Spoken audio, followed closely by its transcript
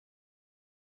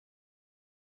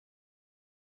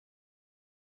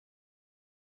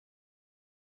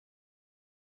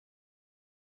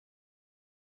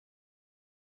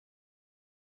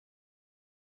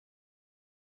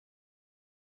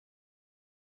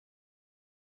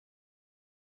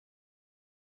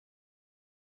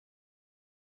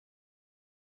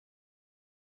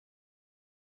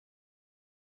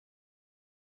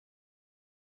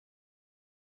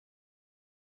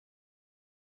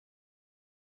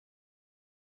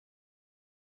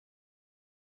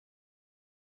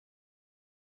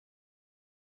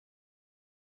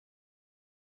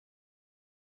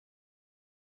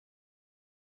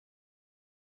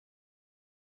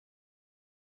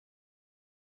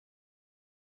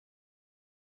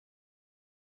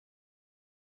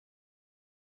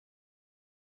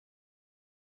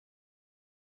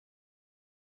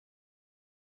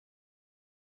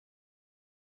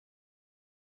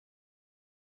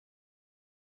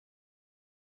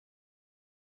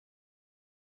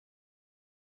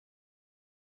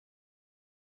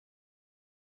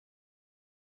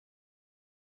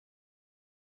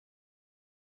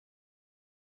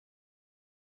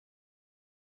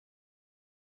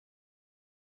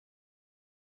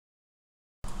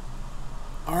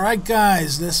Alright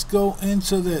guys, let's go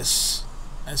into this.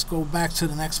 Let's go back to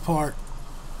the next part.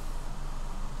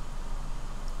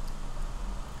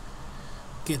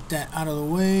 Get that out of the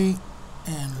way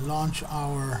and launch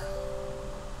our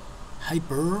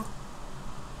hyper.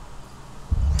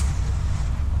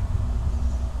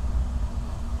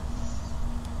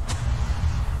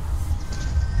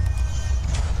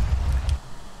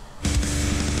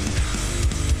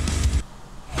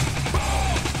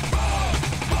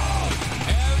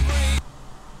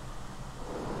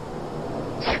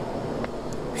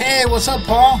 Hey, what's up,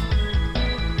 Paul?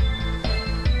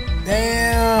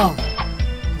 Damn,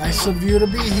 nice of you to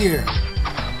be here.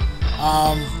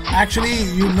 Actually,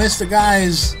 you missed the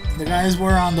guys. The guys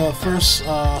were on the first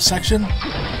section.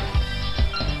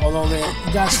 Although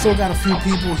you guys still got a few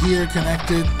people here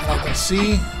connected that I can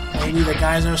see. Maybe the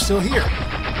guys are still here.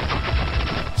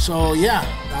 So yeah,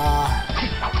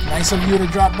 nice of you to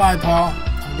drop by, Paul.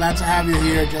 I'm glad to have you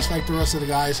here, just like the rest of the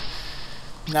guys.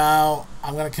 Now,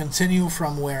 I'm going to continue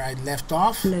from where I left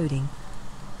off. Loading.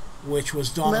 Which was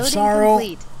Dawn of Sorrow.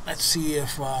 Complete. Let's see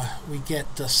if we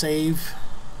get the save.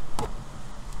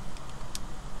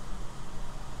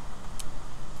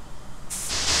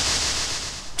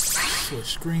 Switch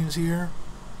screens here.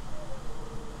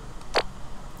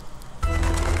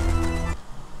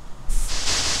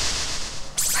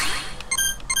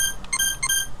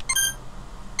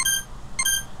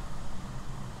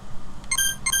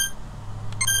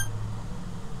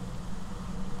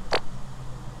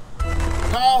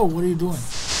 Oh, what are you doing?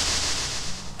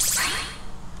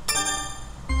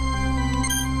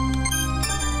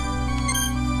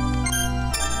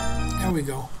 There we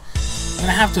go. I'm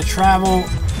gonna have to travel.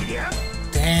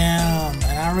 Damn, and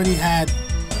I already had.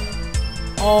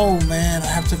 Oh man, I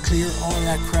have to clear all of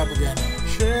that crap again.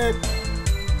 Shit.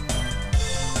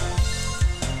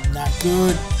 Not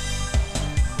good.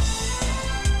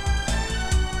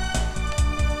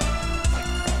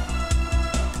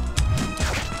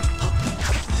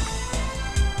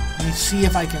 See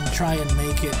if I can try and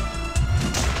make it.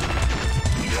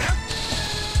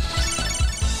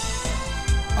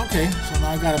 Okay, so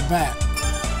now I got a bat.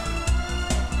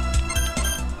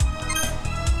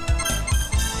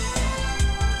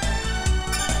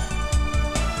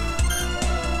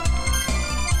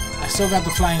 I still got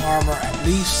the flying armor at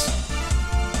least.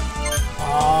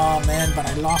 Oh man, but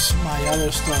I lost my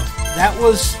other stuff. That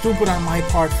was stupid on my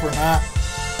part for not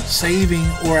saving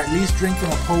or at least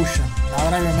drinking a potion. Now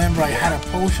that I remember, I had a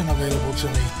potion available to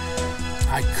me.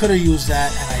 I could have used that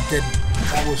and I didn't.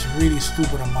 That was really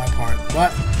stupid on my part.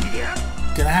 But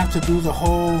gonna have to do the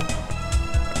whole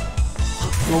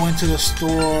go into the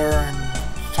store and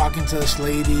talking to this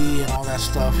lady and all that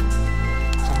stuff.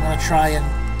 So I'm gonna try and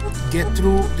get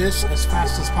through this as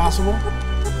fast as possible.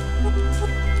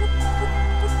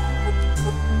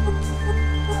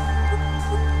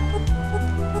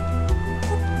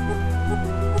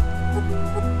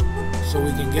 So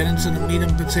we can get into the meat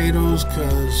and potatoes,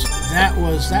 because that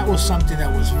was something that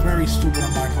was very stupid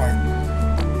on my part.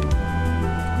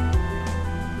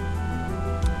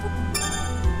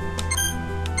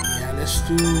 Yeah, let's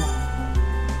do.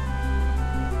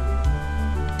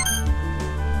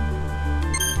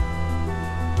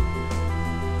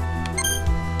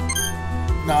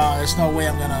 No, there's no way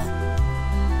I'm gonna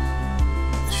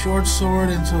short sword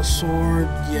into a sword.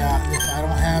 Yeah, if I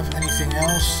don't have anything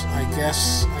else, I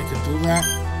guess I could do that.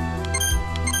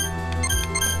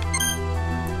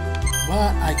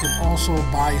 But I could also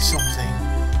buy something.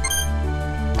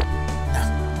 Nah,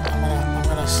 I'm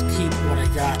gonna keep what I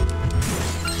got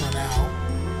for now,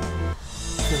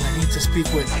 because I need to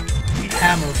speak with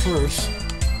Hammer first.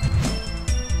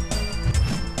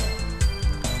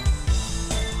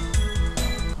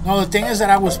 No, the thing is that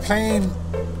I was playing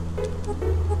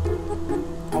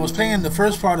the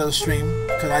first part of the stream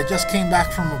because I just came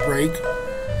back from a break,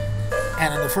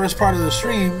 and in the first part of the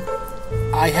stream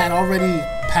I had already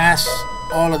passed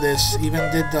all of this, even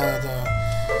did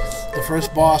the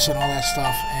first boss and all that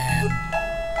stuff, and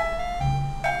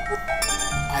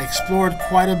I explored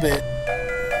quite a bit,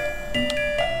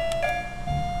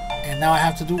 and now I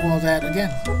have to do all that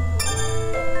again.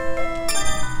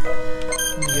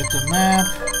 Let me get the map.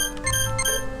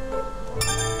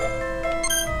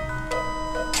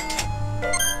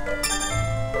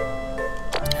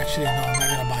 Actually, no, I'm not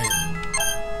gonna buy it.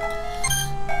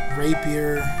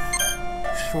 Rapier,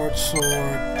 short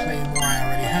sword, claymore I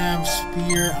already have,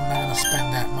 spear, I'm not gonna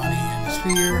spend that money in the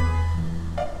spear.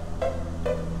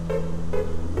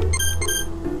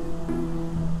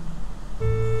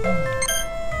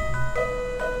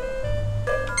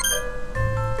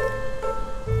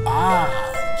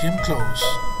 Gym clothes.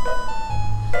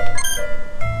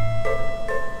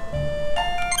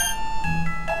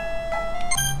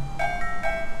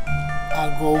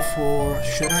 go for,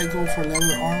 should I go for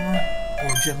leather armor or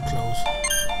gym clothes?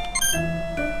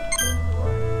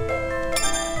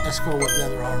 Let's go with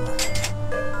leather armor.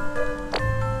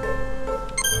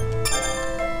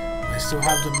 I still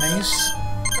have the mace.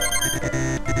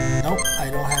 Nope,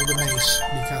 I don't have the mace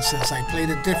because since I played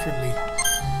it differently,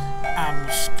 I'm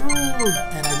screwed.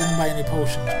 And I didn't buy any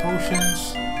potions.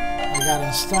 Potions, I got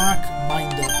in stock.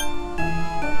 Mind up.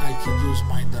 I could use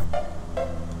mind up.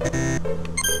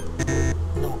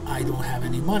 No, I don't have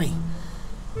any money.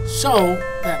 So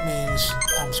that means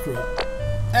I'm screwed.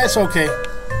 That's okay.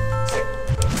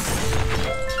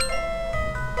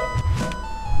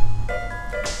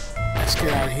 Let's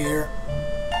get out of here.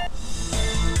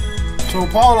 So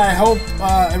Paul, I hope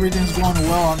everything's going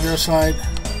well on your side.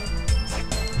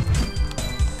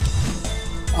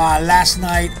 Last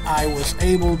night I was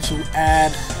able to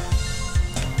add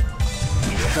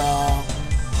the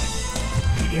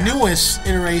newest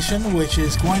iteration, which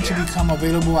is going to become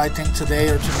available I think today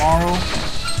or tomorrow.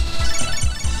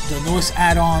 The newest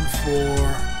add-on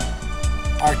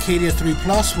for Arcadia 3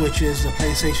 Plus, which is the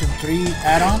PlayStation 3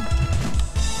 add-on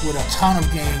with a ton of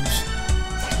games.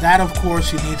 That, of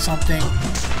course, you need something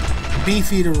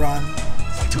beefy to run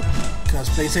because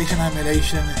PlayStation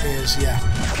emulation is, yeah,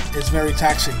 it's very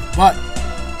taxing. But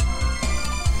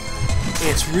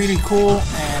it's really cool,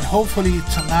 and hopefully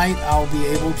tonight I'll be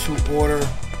able to order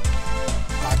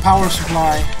my power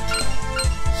supply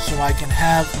so I can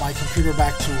have my computer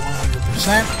back to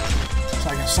 100%, so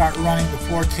I can start running the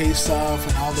 4K stuff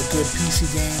and all the good PC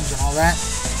games and all that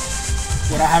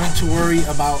without having to worry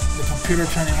about the computer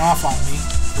turning off on me,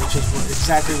 which is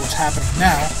exactly what's happening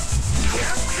now.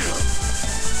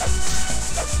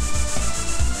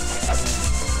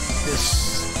 This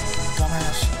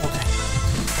dumbass. Okay.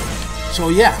 So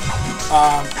yeah,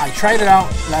 I tried it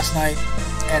out last night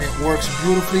and it works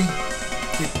beautifully.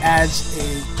 It adds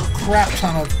a crap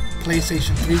ton of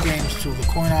PlayStation 3 games to the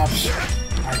CoinOps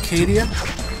Arcadia.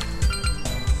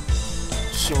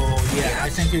 So yeah, I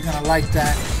think you're gonna like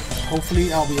that.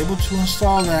 Hopefully I'll be able to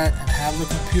install that and have the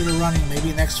computer running.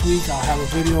 Maybe next week I'll have a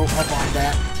video up on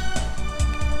that.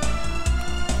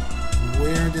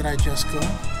 Where did I just go?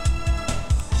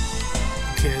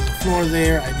 Okay, there's a floor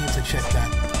there. I need to check that.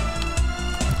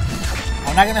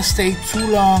 I'm not going to stay too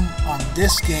long on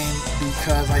this game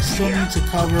because I still need to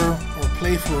cover or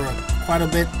play for quite a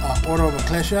bit Order of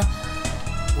Ecclesia,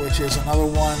 which is another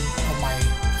one of my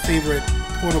favorite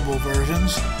portable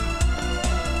versions.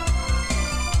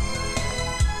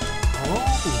 Oh,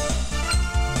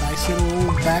 nice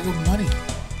little bag of money.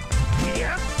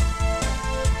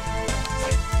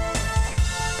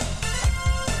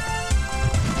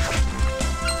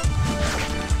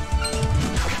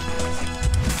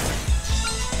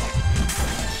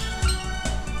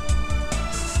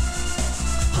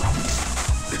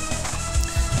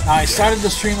 Now, I started the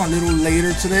stream a little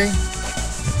later today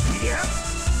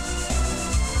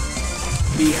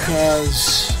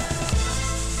because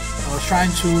I was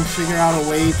trying to figure out a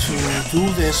way to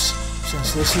do this,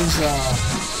 since this is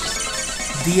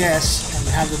a DS and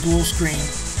we have the dual screen.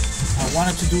 I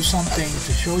wanted to do something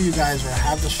to show you guys, or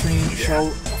have the stream show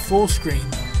a full screen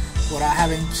without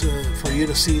having for you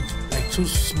to see like two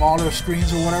smaller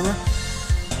screens or whatever.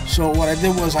 So what I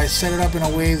did was I set it up in a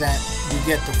way that you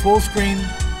get the full screen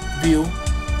view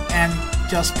and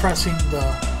just pressing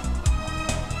the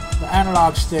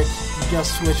analog stick, you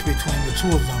just switch between the two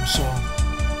of them. So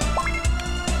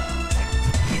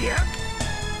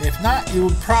if not, you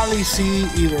would probably see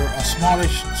either a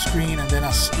smallish screen and then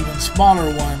a even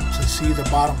smaller one to see the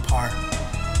bottom part,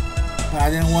 but I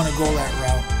didn't want to go that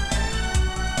route.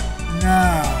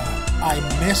 Now I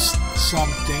missed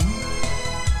something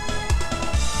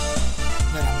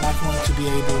that I'm not going to be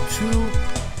able to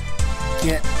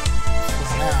get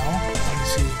for now. Let me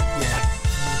see. Yeah,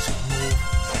 I need to move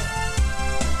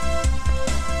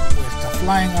with the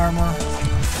flying armor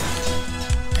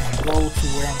and go to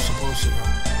where I'm supposed to go.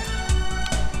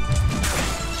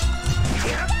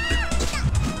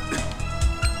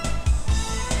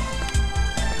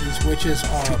 These witches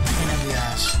are a pain in the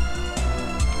ass.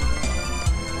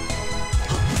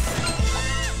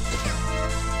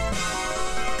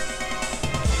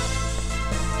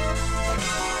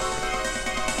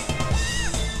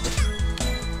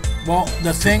 Well,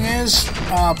 the thing is,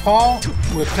 Paul,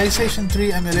 with PlayStation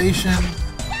 3 emulation,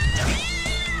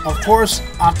 of course,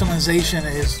 optimization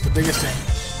is the biggest thing,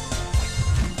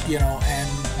 you know, and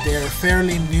they're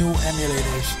fairly new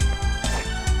emulators.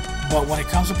 But when it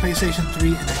comes to PlayStation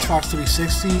 3 and Xbox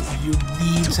 360, you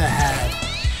need to have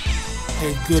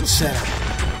a good setup.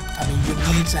 I mean, you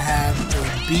need to have a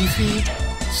beefy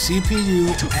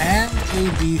CPU and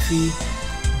a beefy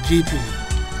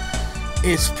GPU.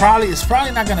 It's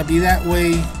probably not going to be that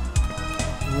way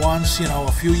once, you know,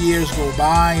 a few years go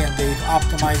by and they've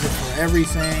optimized it for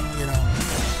everything, you know,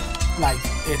 like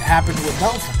it happened with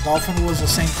Dolphin. Dolphin was the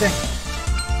same thing.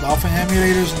 Dolphin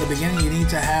emulators in the beginning, you need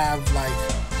to have like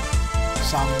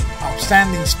some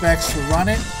outstanding specs to run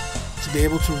it, to be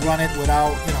able to run it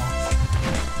without, you know,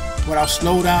 without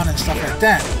slowdown and stuff like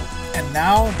that. And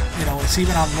now, you know, it's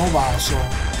even on mobile, so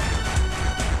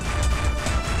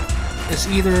it's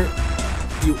either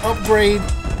you upgrade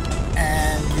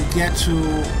and you get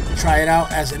to try it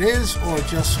out as it is, or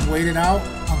just wait it out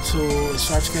until it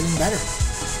starts getting better.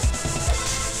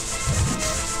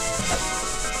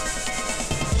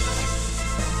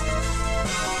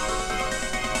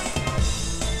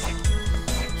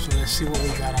 So let's see what we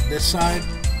got on this side.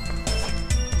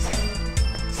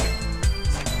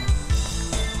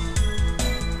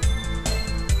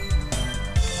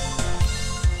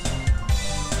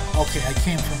 Okay, I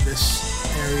came from this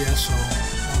area, so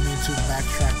I'll need to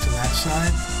backtrack to that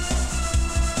side.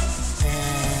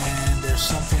 And there's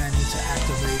something I need to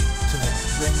activate to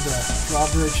bring the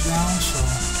drawbridge down, so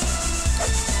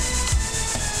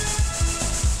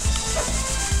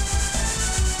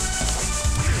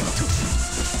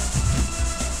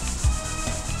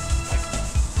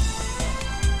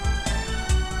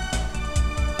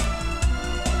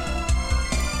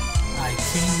I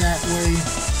came that way.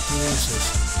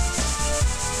 Jesus.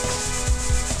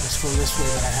 This way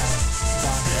that I haven't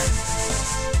gone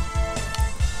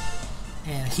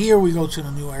yet. And here we go to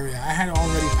the new area. I had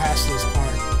already passed this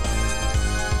part.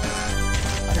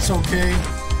 It's okay.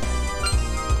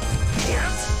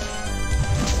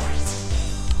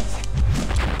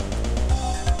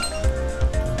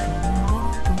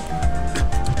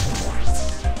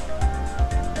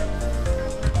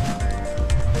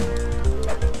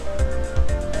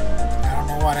 I don't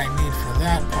know what I need for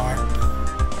that part.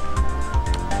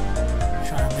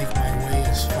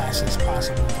 As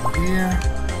possible from here.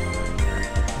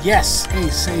 Yes,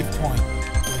 a save point,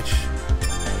 which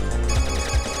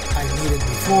I needed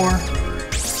before,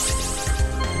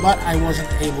 but I wasn't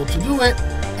able to do it,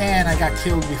 and I got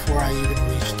killed before I even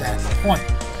reached that point.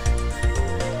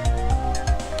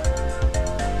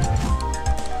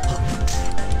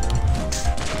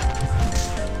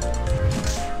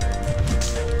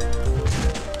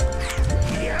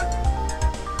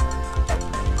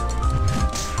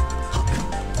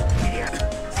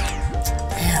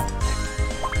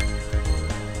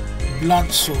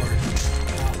 Blunt sword.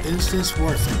 Now, is this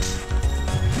worth it?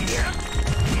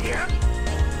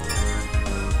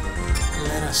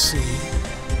 Let us see.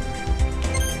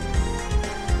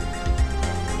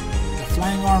 The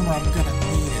flying armor, I'm gonna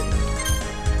need it.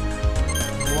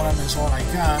 The one is all I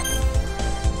got.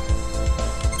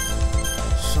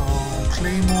 So,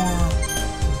 claymore,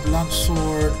 blunt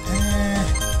sword,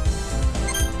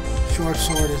 short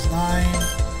sword is 9.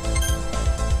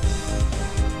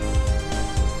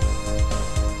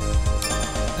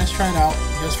 Let's try it out,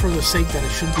 just for the sake that it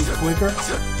should be quicker.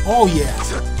 Oh yeah.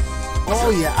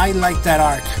 Oh yeah, I like that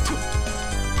arc.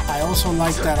 I also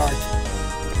like that arc.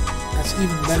 That's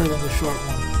even better than the short one.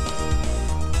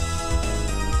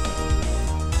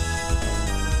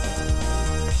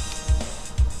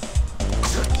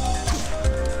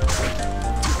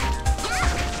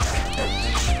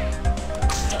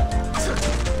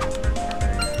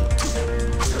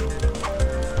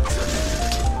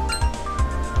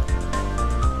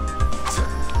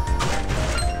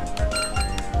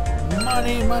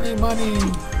 Money.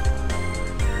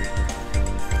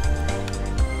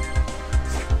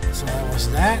 So that was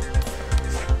that.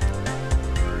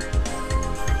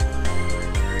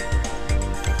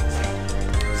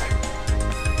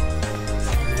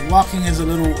 The walking is a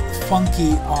little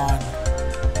funky on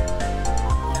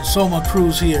Soma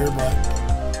Cruz here, but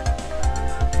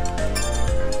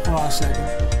hold on a second.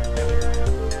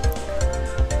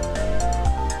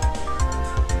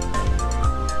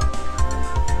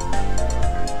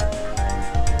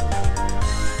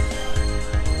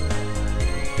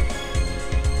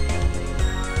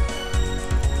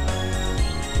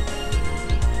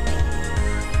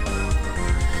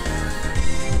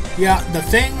 Yeah, the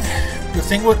thing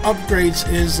with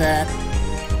upgrades is that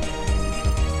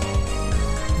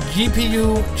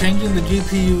changing the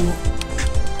GPU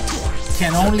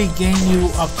can only gain you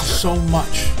up to so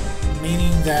much,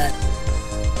 meaning that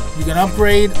you can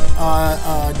upgrade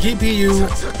a GPU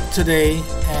today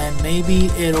and maybe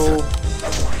it'll,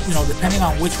 you know, depending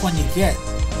on which one you get,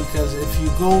 because if you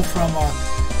go from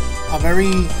a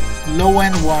very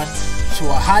low-end one to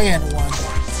a high-end one,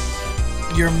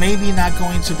 you're maybe not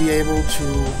going to be able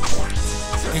to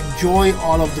enjoy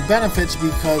all of the benefits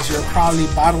because you're probably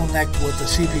bottlenecked with the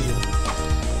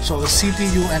CPU. So the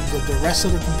CPU and the rest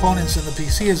of the components in the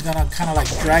PC is gonna kind of like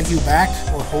drag you back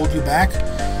or hold you back.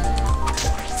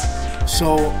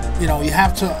 So, you know, you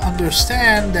have to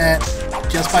understand that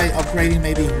just by upgrading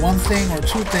maybe one thing or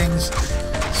two things,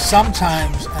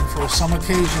 sometimes and for some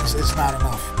occasions, it's not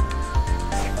enough.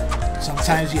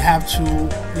 Sometimes you have to,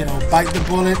 you know, bite the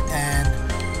bullet and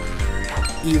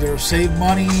either save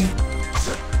money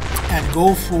and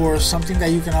go for something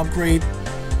that you can upgrade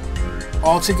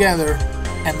altogether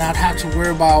and not have to worry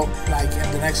about, like,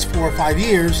 in the next 4 or 5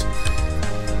 years,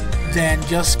 than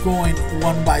just going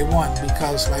one by one.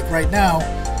 Because like right now,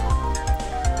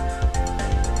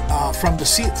 from the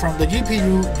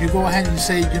GPU, you go ahead and you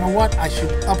say, you know what, I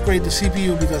should upgrade the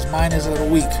CPU because mine is a little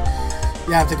weak.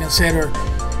 You have to consider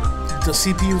the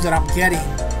CPU that I'm getting.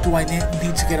 Do I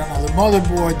need to get another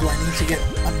motherboard? Do I need to get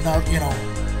another, you know,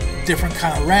 different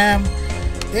kind of RAM?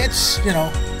 It's, you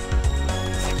know,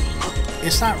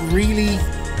 it's not really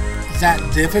that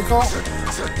difficult,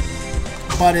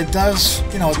 but it does,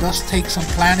 you know, it does take some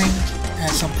planning and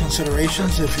some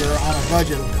considerations if you're on a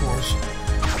budget, of course.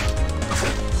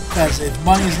 Because if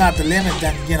money is not the limit,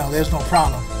 then, you know, there's no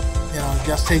problem. You know,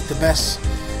 just take the best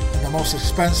and the most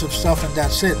expensive stuff and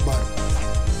that's it. But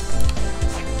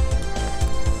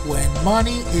when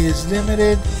money is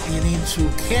limited, you need to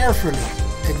carefully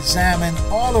examine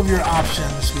all of your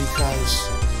options because,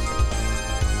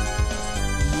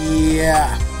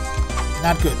 yeah,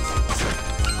 not good.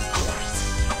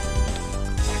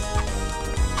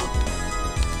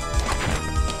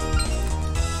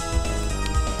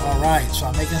 Alright, so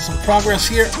I'm making some progress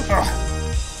here.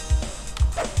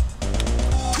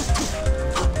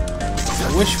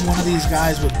 I wish one of these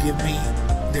guys would give me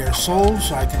their souls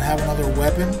so I can have another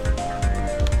weapon.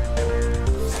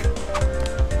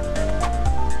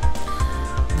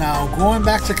 Now, going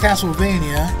back to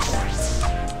Castlevania,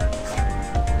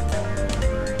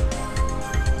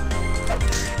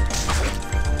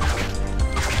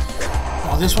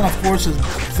 now this one, of course, is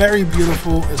very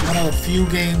beautiful. It's one of the few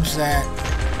games that,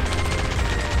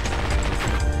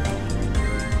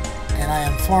 and I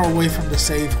am far away from the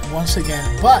save once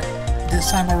again, but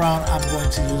this time around I'm going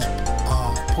to use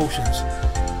potions.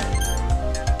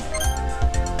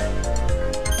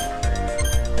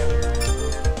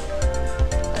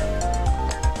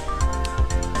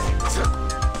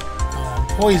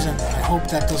 Poison, I hope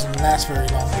that doesn't last very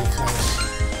long because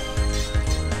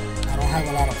I don't have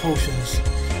a lot of potions.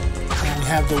 And we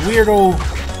have the weirdo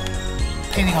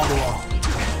painting on the wall.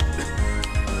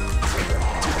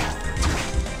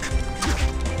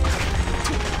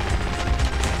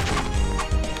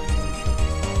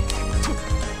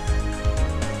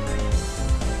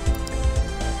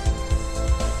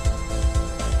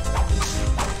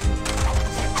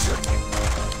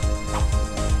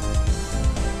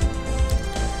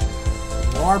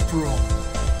 Warp room.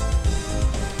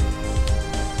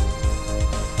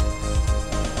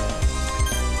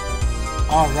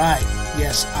 Alright,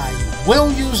 yes, I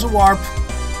will use the warp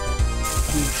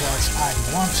because I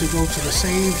want to go to the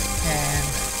save and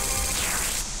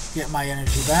get my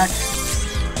energy back.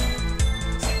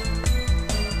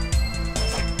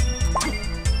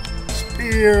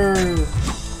 Spear.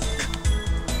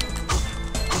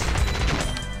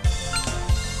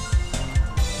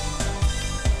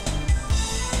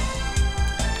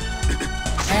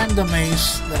 And the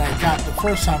mace that I got the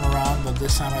first time around, but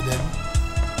this time I didn't.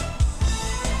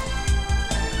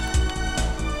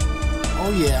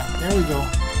 Oh yeah, there we go.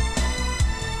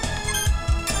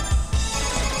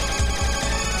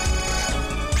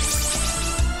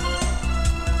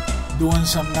 Doing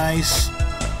some nice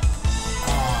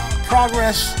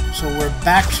progress. So we're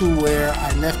back to where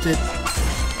I left it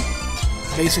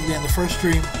basically in the first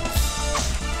stream.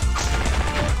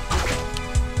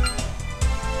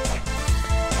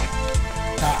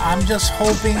 I'm just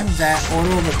hoping that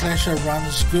Order of Ecclesia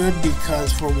runs good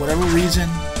because for whatever reason,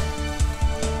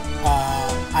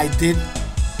 I did,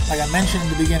 like I mentioned in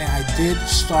the beginning, I did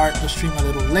start the stream a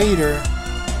little later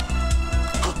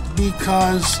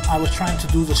because I was trying to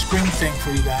do the spring thing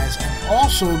for you guys, and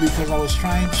also because I was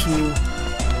trying to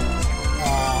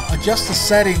adjust the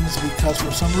settings because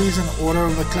for some reason Order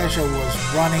of Ecclesia was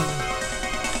running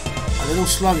a little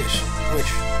sluggish, which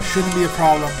shouldn't be a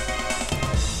problem.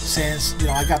 Since, you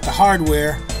know, I got the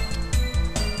hardware,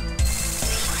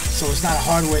 so it's not a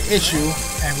hardware issue,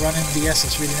 and running DS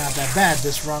is really not that bad.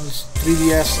 This runs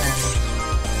 3DS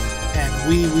and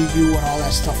Wii U and all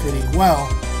that stuff really well,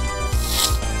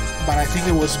 but I think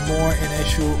it was more an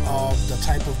issue of the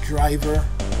type of driver,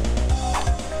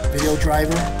 video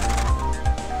driver.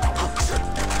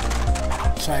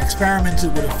 So I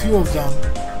experimented with a few of them,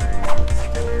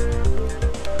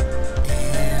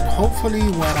 and hopefully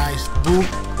when I boot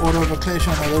Order of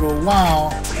Ecclesia in a little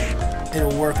while,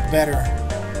 it'll work better.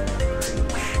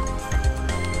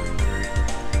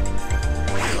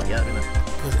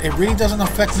 Because it really doesn't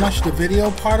affect much the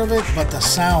video part of it, but the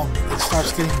sound, it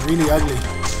starts getting really ugly.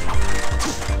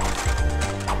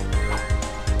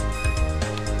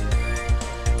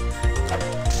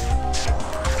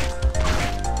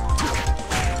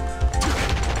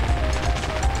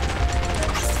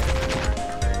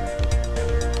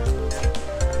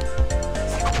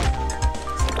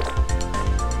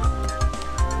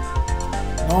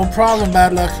 No problem,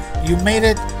 Bad Luck. You made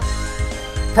it.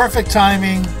 Perfect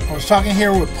timing. I was talking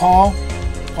here with Paul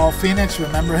Phoenix.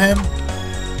 Remember him?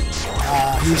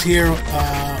 He's here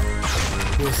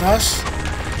with us.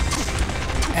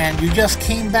 And you just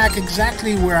came back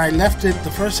exactly where I left it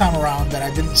the first time around that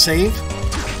I didn't save.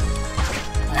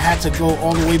 I had to go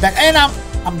all the way back. And I'm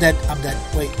dead. I'm dead.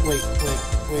 Wait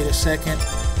a second.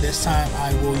 This time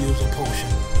I will use a potion.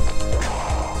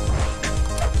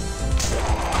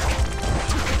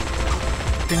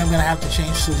 I think I'm gonna have to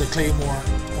change to the Claymore,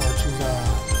 or to the,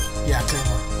 yeah,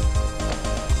 Claymore.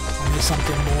 I need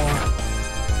something more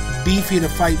beefy to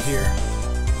fight here.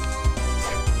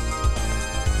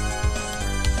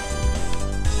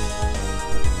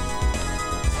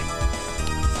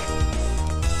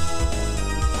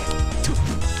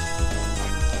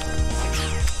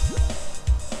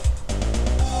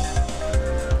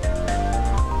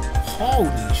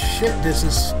 Holy shit, this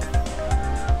is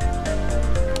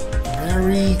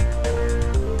very...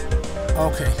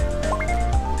 Okay.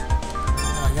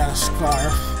 I got a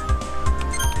scarf.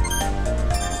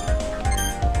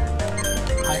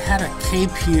 I had a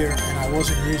cape here and I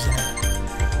wasn't using it.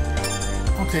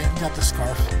 Okay, got the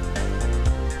scarf.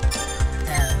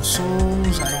 And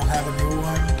souls, I don't have a new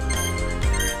one.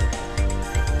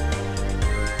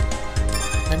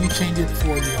 Let me change it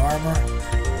for the armor.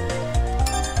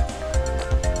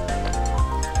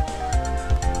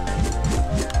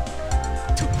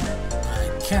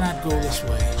 Cannot go this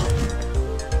way.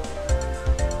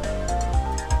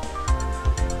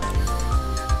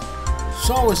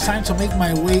 So it's time to make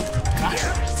my way.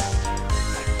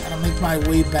 Gotta make my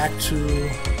way back to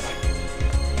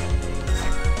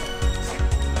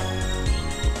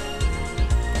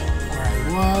where I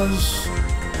was.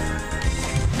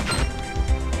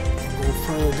 And go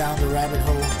further down the rabbit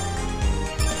hole.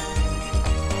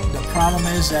 The problem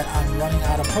is that I'm running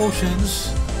out of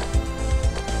potions.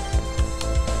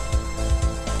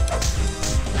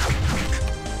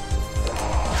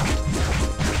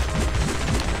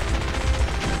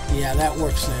 Yeah, that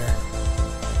works there.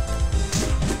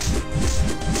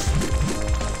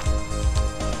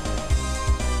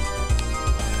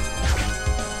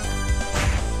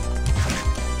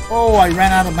 Oh, I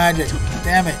ran out of magic.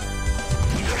 Damn it.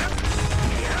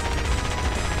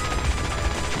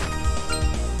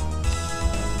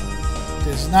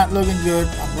 This is not looking good.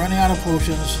 I'm running out of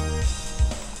potions.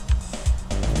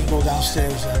 Let me go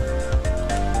downstairs then.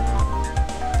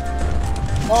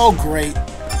 Oh, great.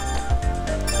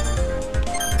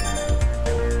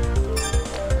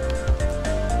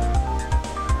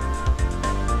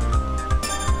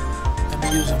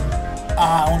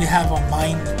 I only have one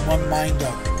mind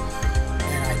up,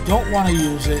 and I don't want to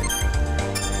use it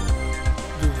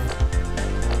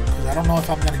because I don't know if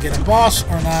I'm gonna get a boss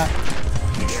or not.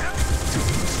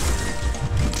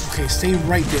 Okay, stay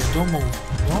right there. Don't move.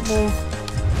 Don't move.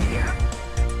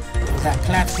 That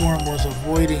platform was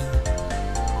avoiding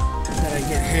that I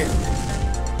get hit.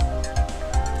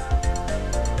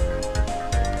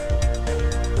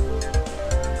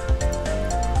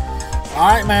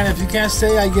 Alright, man, if you can't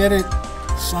stay, I get it.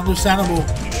 It's understandable.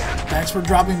 Thanks for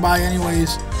dropping by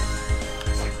anyways.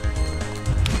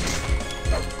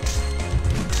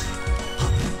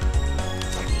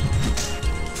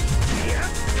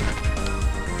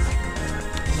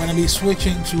 I'm going to be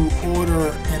switching to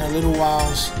Order in a little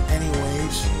while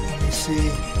anyways. Let me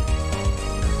see.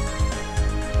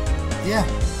 Yeah.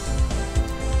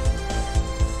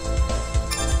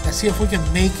 Let's see if we can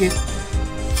make it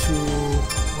to...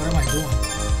 What am I doing?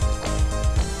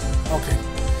 Okay.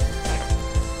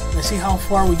 Let's see how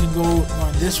far we can go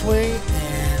on this way.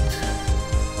 And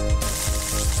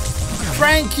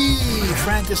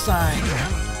Frankenstein.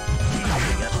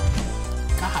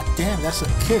 God damn, that's a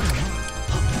kick.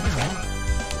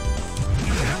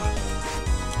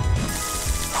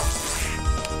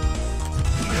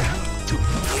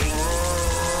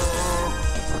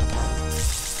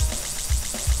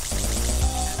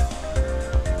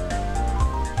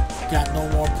 Got no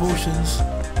more potions.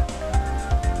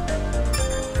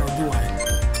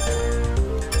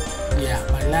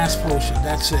 last potion.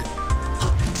 That's it.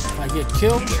 If I get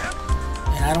killed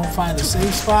and I don't find a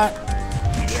safe spot,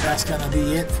 that's gonna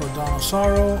be it for Dawn of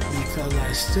Sorrow, because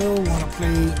I still want to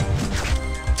play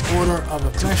Order of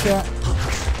Ecclesia.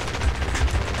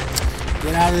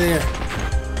 Get out of there.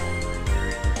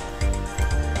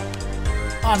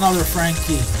 Another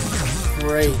Frankie.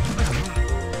 Great.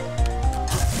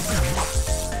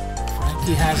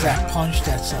 Frankie has that punch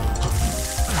that's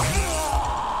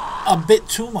a bit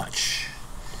too much.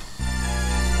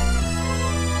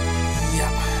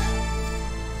 Yeah.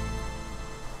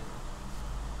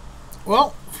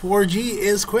 Well, 4G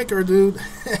is quicker, dude.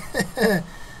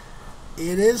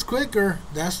 It is quicker.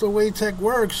 That's the way tech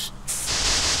works.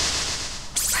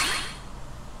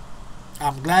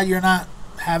 I'm glad you're not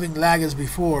having lag as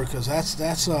before, because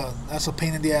that's a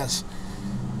pain in the ass.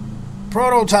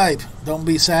 Prototype. Don't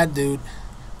be sad, dude.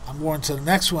 I'm going to the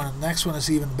next one. The next one is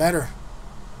even better.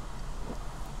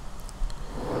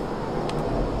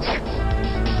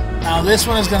 Now this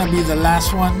one is going to be the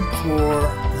last one for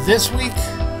this week.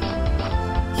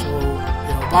 So,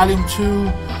 you know,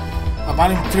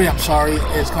 Volume 3, I'm sorry,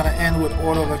 is going to end with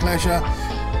Order of Ecclesia.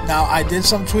 Now, I did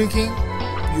some tweaking.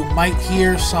 You might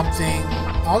hear something.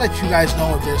 I'll let you guys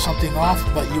know if there's something off,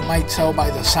 but you might tell by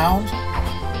the sound.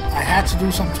 I had to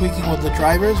do some tweaking with the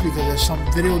drivers because there's some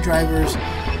video drivers.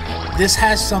 This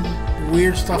has some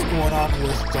weird stuff going on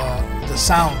with the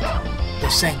sound, the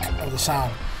sync of the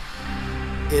sound.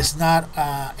 It's not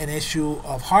an issue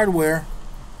of hardware.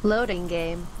 Loading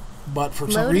game. But for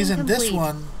some reason, this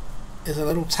one is a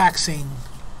little taxing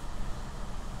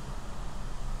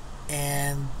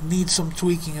and needs some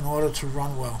tweaking in order to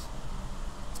run well.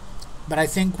 But I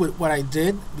think with what I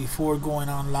did before going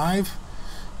on live,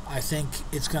 I think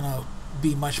it's gonna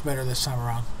be much better this time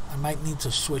around. I might need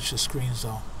to switch the screens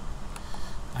though.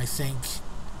 I think,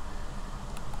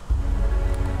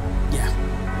 yeah.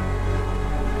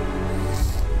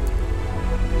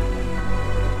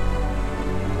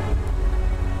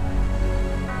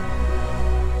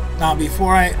 Now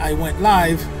before I went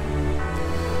live,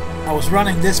 I was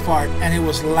running this part and it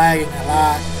was lagging a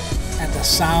lot and the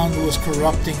sound was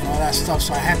corrupting and all that stuff,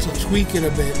 so I had to tweak it a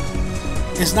bit.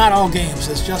 It's not all games,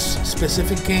 it's just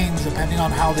specific games depending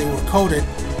on how they were coded.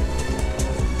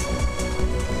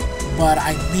 But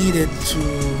I needed to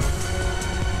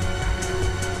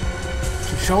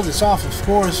show this off, of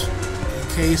course, in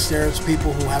case there's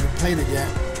people who haven't played it yet.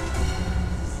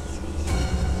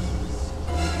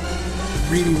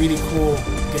 Really, really cool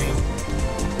game.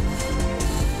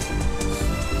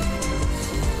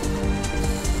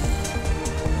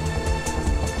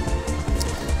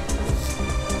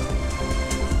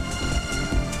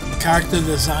 Character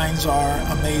designs are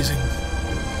amazing.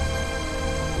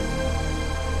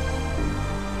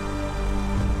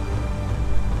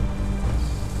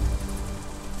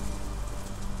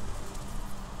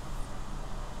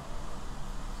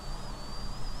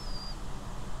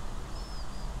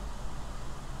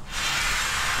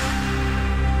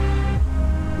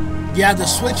 Yeah, the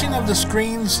switching of the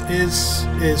screens is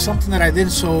something that I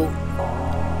did. So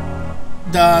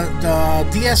the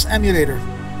DS emulator,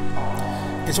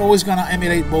 it's always gonna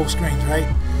emulate both screens, right?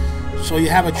 So you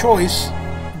have a choice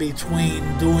between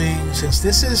doing, since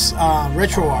this is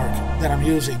RetroArch that I'm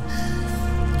using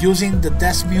the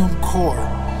Desmune core.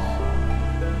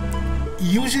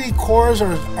 Usually cores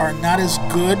are not as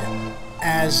good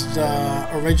as the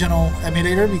original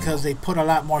emulator because they put a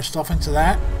lot more stuff into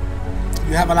that.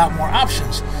 You have a lot more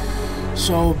options.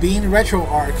 So being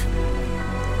RetroArch,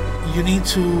 you need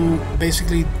to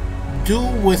basically do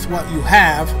with what you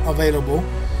have available,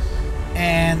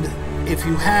 and if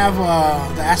you have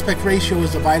the aspect ratio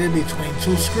is divided between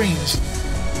two screens,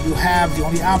 you have the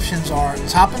only options are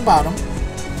top and bottom,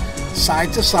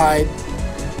 side to side,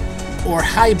 or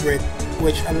hybrid,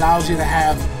 which allows you to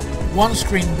have one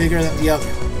screen bigger than the other.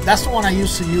 That's the one I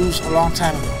used to use a long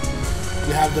time ago.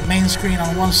 You have the main screen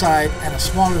on one side and a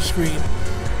smaller screen,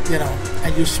 you know,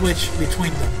 and you switch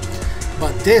between them.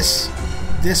 But this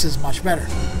is much better.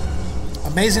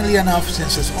 Amazingly enough,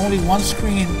 since it's only one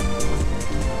screen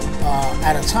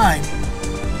at a time,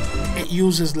 it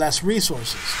uses less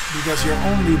resources because you're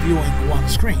only viewing one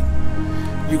screen.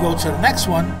 You go to the next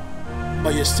one,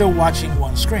 but you're still watching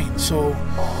one screen. So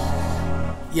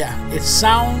yeah, it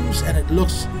sounds and it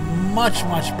looks much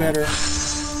better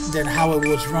than how it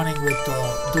was running with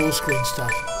the dual screen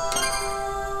stuff.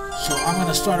 So I'm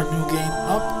gonna start a new game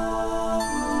up.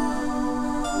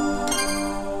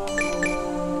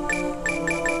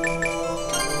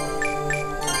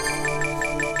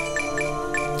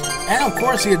 And of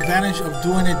course, the advantage of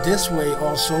doing it this way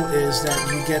also is that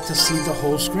you get to see the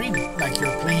whole screen, like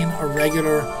you're playing a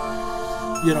regular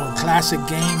you know, classic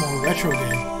game or retro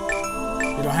game.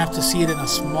 You don't have to see it in a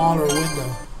smaller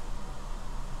window.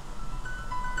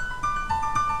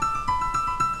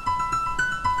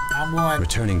 I'm going.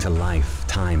 Returning to life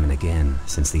time and again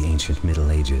since the ancient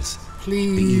Middle Ages.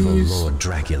 Please. The evil Lord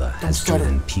Dracula has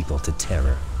driven people to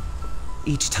terror.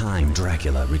 Each time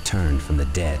Dracula returned from the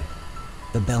dead,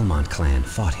 the Belmont clan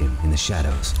fought him in the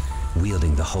shadows,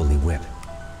 wielding the Holy Whip.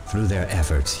 Through their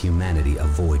efforts, humanity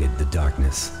avoided the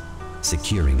darkness,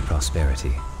 securing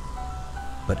prosperity.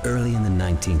 But early in the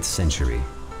 19th century,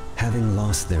 having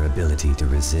lost their ability to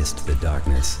resist the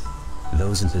darkness,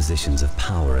 those in positions of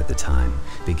power at the time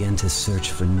began to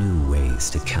search for new ways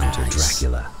to counter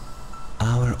Dracula.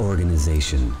 Our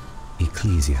organization,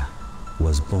 Ecclesia,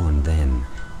 was born then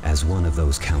as one of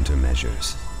those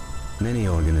countermeasures. Many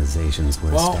organizations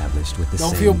were established with the same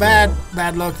goal. Don't feel bad,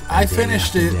 bad luck. I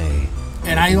finished it,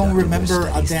 and I don't remember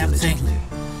a damn thing.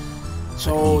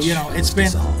 So, you know, it's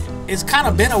kind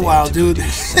of been a while, dude.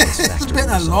 It's been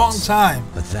a long time.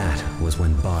 But that was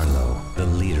when Barlow, the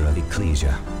leader of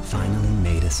Ecclesia, finally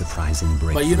made a surprising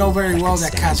breakthrough. But you know very well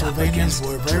that Castlevanias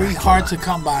were very hard to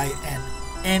come by, and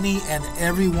any and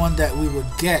every one that we would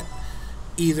get,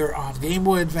 either on Game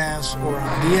Boy Advance or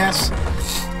on DS,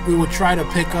 we would try to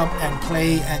pick up and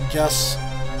play and just,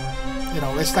 you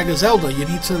know, it's like a Zelda. You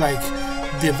need to, like,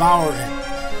 devour it.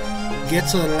 Get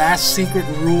to the last secret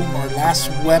room or last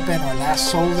weapon or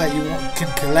last soul that you can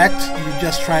collect. You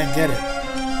just try and get it.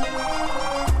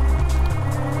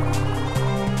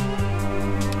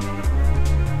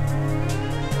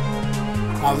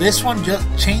 Now this one just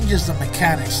changes the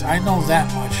mechanics. I know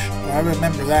that much. Or I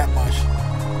remember that much.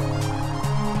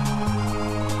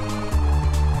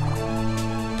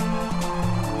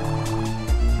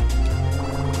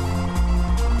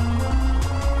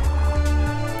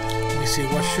 See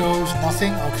what shows?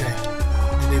 Nothing? Okay.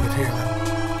 Let me leave it here then.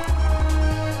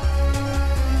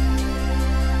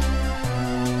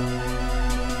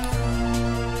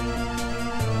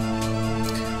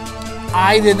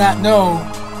 I did not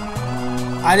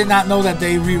know that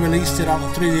they re-released it on the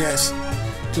 3DS,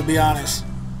 to be honest.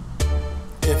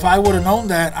 If I would have known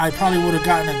that, I probably would have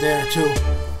gotten it there too.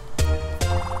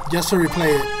 Just to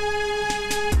replay it.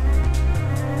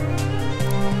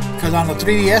 Because on the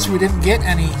 3DS we didn't get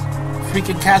any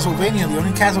freaking Castlevania. The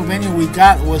only Castlevania we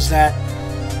got was that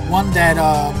one that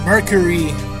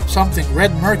Mercury something,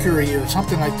 Red Mercury or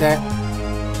something like that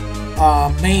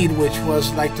made, which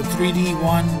was like the 3D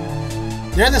one.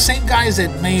 They're the same guys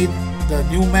that made the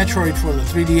new Metroid for the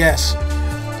 3DS,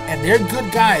 and they're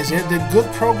good guys. They're good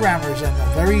programmers and a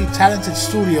very talented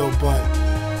studio, but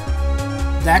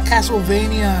that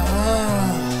Castlevania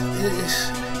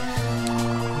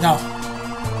no,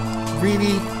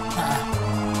 really.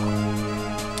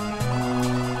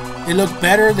 It looked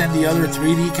better than the other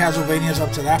 3D Castlevanias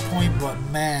up to that point, but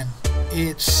man,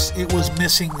 it was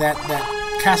missing that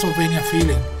Castlevania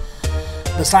feeling.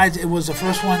 Besides, it was the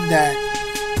first one that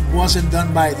wasn't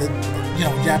done by the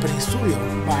Japanese studio,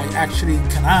 by actually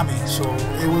Konami, so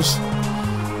it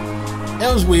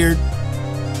was weird.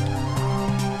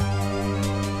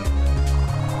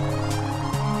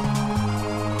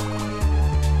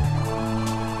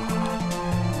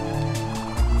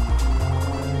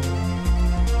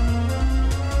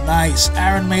 Nice.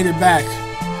 Aaron made it back.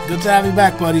 Good to have you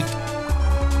back, buddy.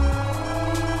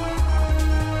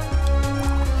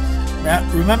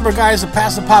 Remember, guys, to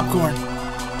pass the popcorn,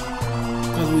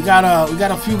 because we got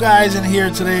a few guys in here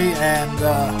today, and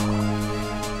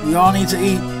we all need to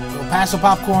eat. So pass the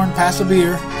popcorn, pass the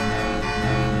beer.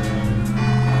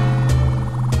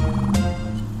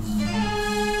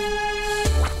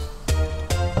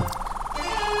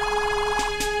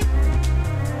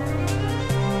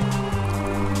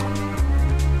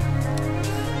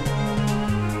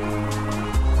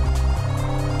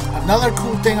 Another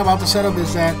cool thing about the setup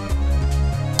is that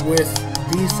with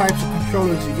these types of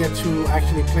controllers, you get to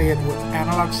actually play it with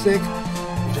analog stick,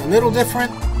 which is a little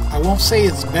different. I won't say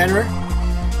it's better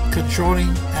controlling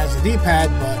as a D-pad,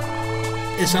 but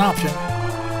it's an option.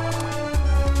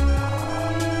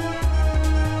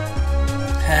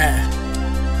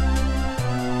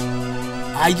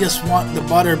 I just want the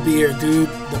butter beer, dude.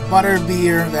 The butter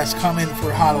beer that's coming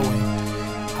for Halloween.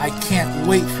 I can't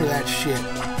wait for that shit.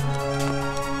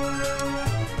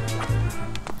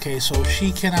 Okay, so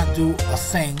she cannot do a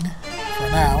thing for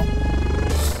now.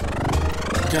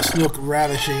 Just look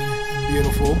ravishing and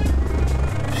beautiful.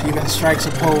 She even strikes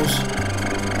a pose,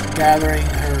 gathering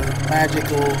her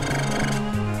magical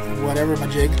whatever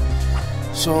majig.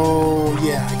 So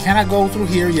yeah, I cannot go through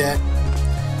here yet.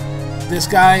 This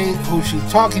guy who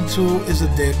she's talking to is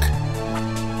a dick,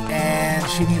 and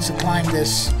she needs to climb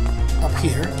this up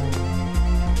here.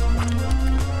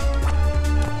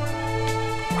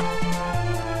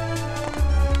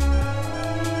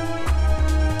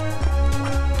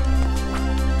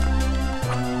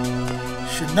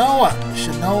 Shanoa,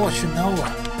 Shanoa, Shanoa.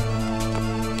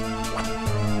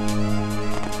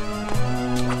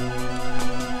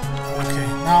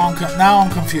 Okay, now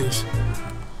I'm confused.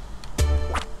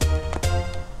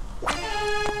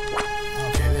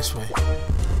 Okay, this way.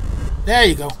 There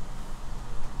you go.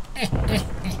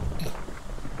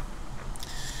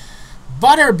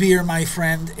 Butterbeer, my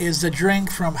friend, is the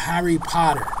drink from Harry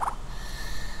Potter.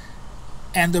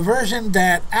 And the version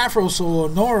that Afro Soul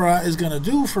Nora is going to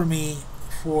do for me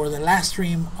for the last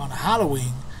stream on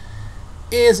Halloween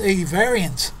is a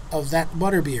variant of that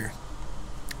butterbeer.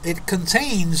 It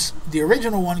contains, the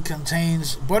original one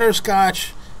contains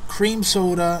butterscotch, cream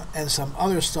soda, and some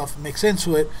other stuff mixed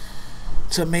into it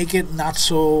to make it not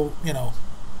so, you know,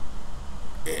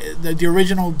 the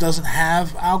original doesn't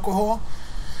have alcohol.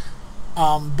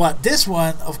 But this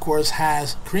one, of course,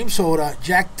 has cream soda,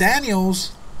 Jack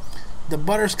Daniels, the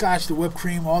butterscotch, the whipped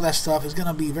cream, all that stuff is going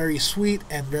to be very sweet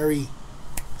and very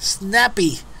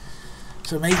snappy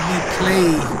to make me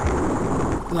play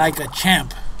like a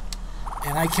champ.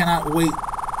 And I cannot wait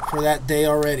for that day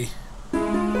already.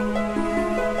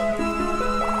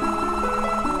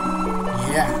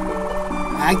 Yeah.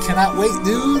 I cannot wait,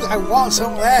 dude. I want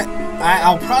some of that.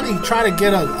 I'll probably try to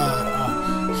get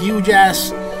a huge ass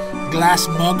glass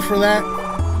mug for that.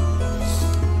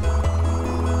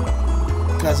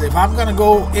 Because if I'm gonna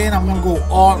go in, I'm gonna go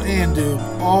all in, dude.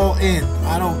 All in.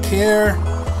 I don't care.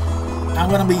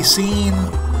 I'm gonna be seeing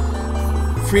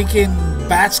freaking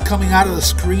bats coming out of the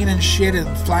screen and shit,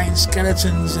 and flying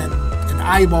skeletons and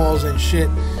eyeballs and shit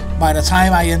by the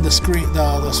time I end the stream,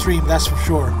 that's for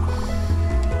sure.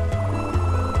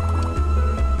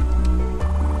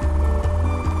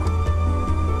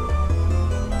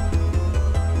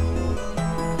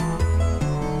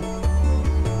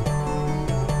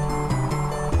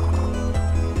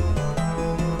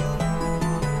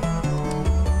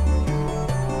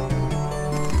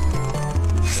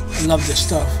 Love this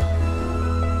stuff.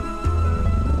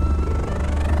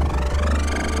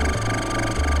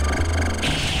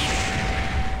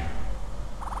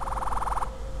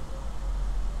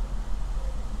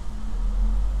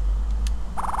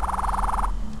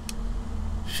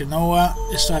 Shanoa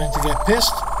is starting to get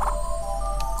pissed.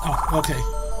 Oh, okay.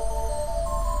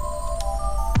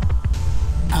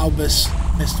 Albus,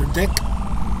 Mr. Dick.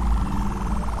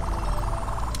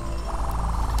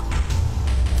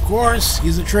 Of course,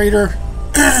 he's a traitor.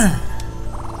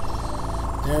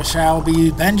 There shall be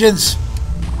vengeance.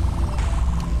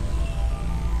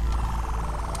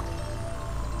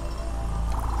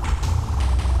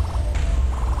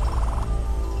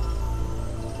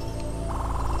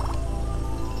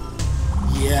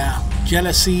 Yeah,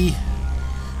 jealousy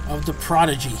of the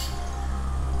prodigy.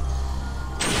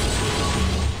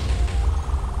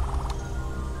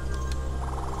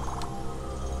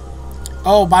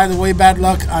 Oh, by the way, bad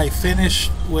luck, I finished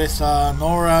with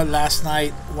Nora last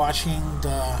night watching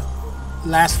the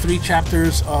last 3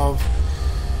 chapters of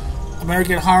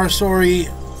American Horror Story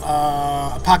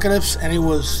Apocalypse, and it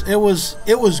was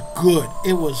good.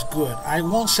 It was good. I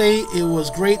won't say it was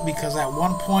great because at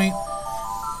one point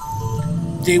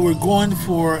they were going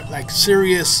for like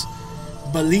serious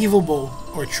believable,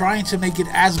 or trying to make it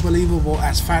as believable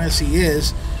as fantasy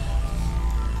is,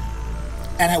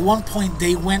 and at one point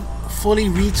they went fully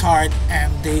retard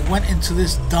and they went into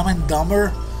this Dumb and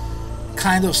Dumber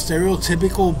kind of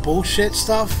stereotypical bullshit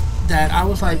stuff that I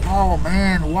was like, oh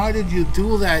man, why did you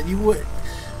do that? You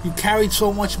carried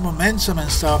so much momentum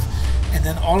and stuff, and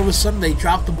then all of a sudden they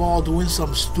dropped the ball doing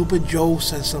some stupid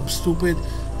jokes and some stupid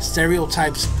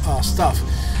stereotypes stuff.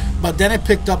 But then it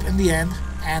picked up in the end,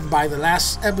 and by the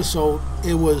last episode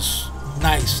it was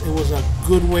nice. It was a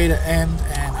good way to end,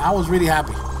 and I was really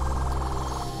happy.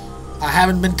 I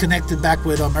haven't been connected back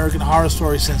with American Horror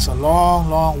Story since a long,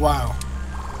 long while.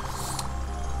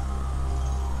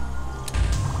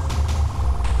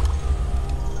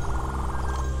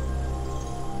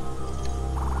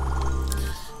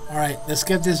 Alright, let's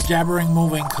get this jabbering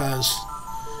moving, because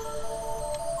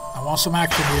I want some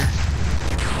action here.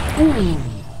 Ooh,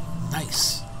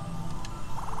 nice.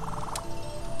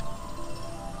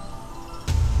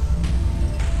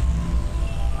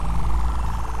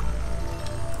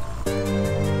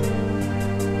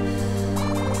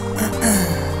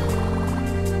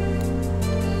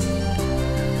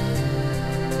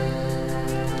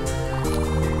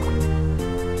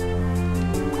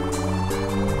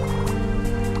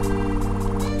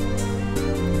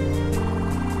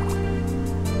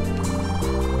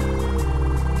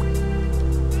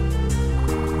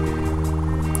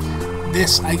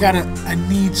 this, I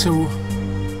need to...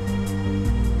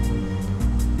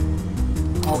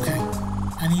 Okay.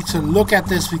 I need to look at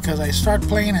this because I start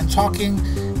playing and talking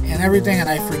and everything and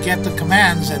I forget the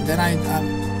commands, and then I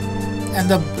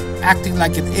end up acting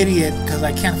like an idiot because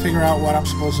I can't figure out what I'm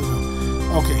supposed to do.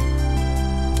 Okay.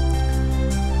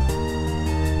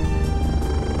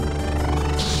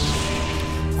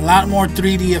 A lot more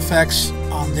 3D effects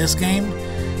on this game.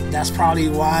 That's probably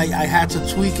why I had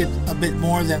to tweak it a bit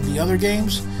more than the other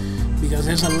games, because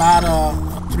there's a lot of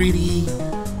 3D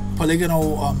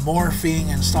polygonal morphing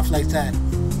and stuff like that.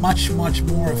 Much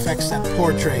more effects than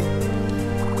Portrait.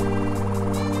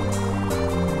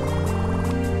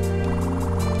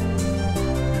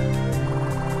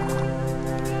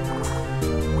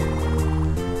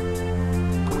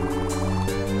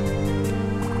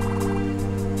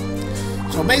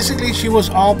 So basically she was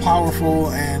all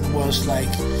powerful and was like,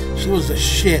 she was the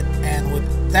shit, and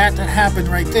with that happened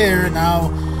right there,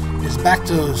 now it's back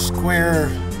to square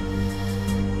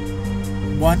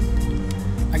one,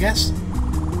 I guess.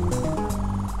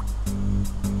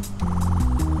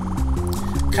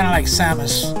 Kind of like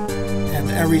Samus and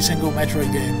every single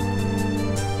Metroid game.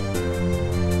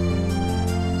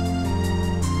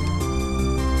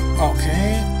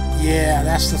 Okay, yeah,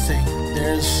 that's the thing.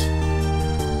 There's...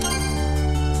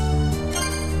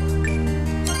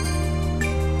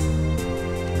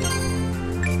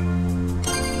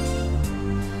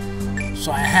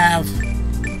 So I have,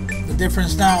 the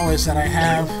difference now is that I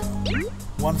have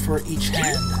one for each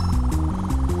hand.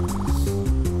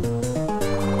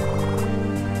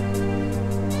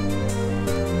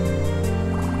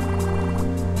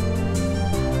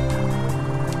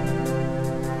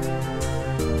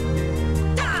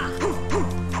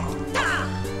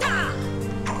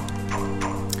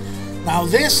 Now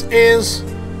this is,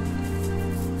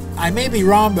 I may be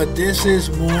wrong, but this is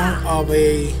more of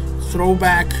a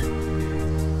throwback,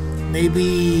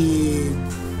 maybe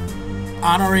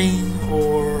honoring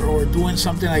or doing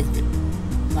something like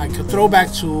a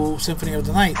throwback to Symphony of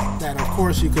the Night, that of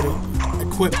course you could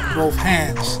equip both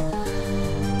hands,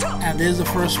 and this is the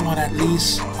first one, at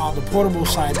least on the portable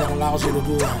side, that allows you to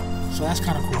do that. So that's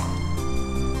kind of cool.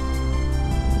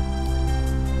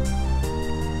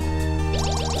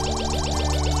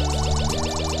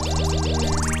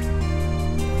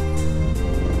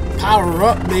 Power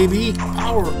up, baby,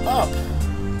 power up.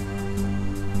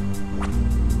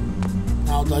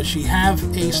 Now, does she have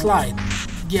a slide?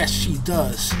 Yes, she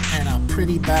does, and a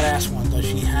pretty badass one. Does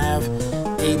she have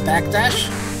a backdash?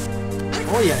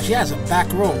 Oh yeah, she has a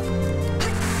back roll.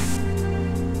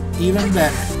 Even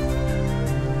better.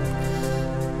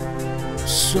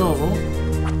 So,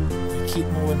 keep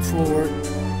moving forward.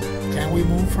 Can we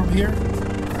move from here?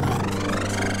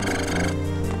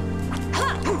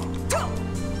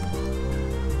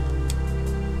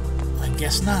 I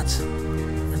guess not.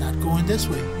 We're not going this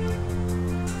way.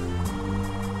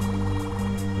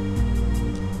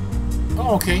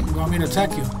 Oh, okay. You want me to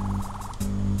attack you?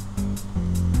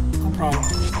 No problem.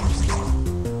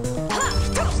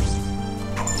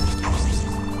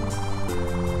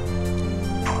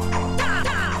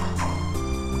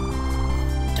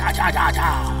 Da da da da.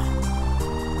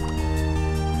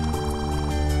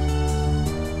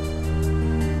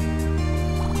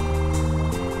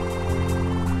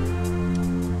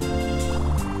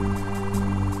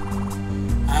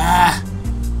 Ah.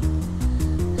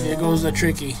 Here goes the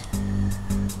tricky.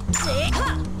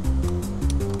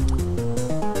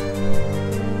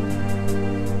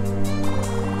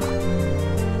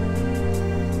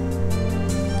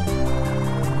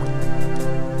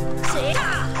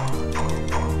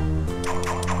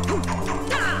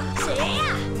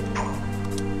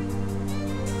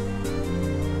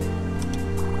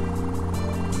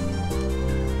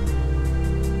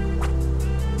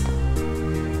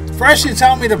 First you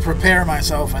tell me to prepare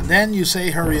myself, and then you say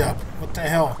hurry up. What the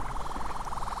hell?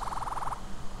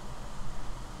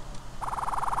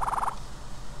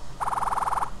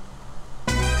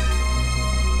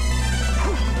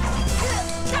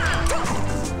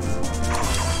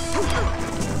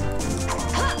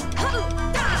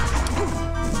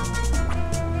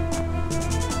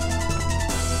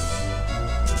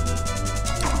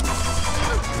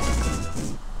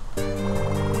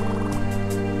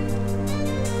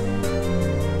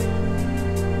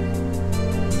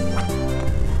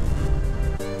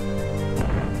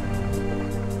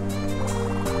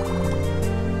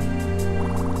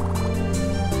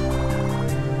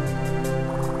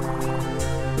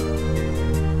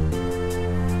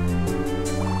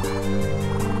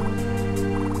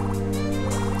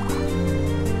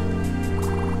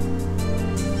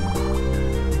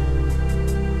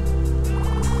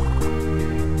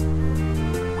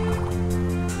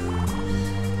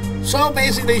 So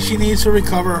basically she needs to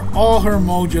recover all her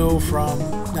mojo from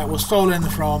that was stolen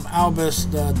from Albus,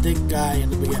 the dick guy in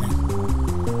the beginning.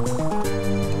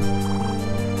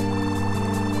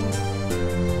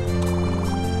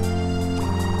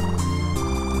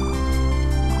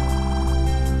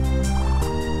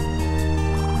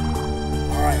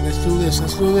 Alright, let's do this,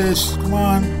 let's do this. Come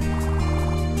on.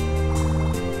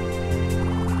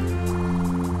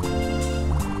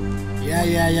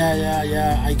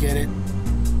 Yeah, I get it.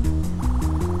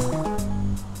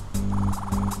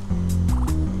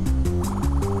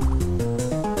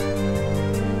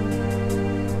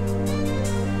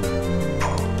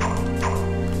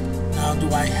 Now, do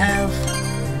I have...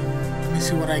 Let me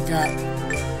see what I got.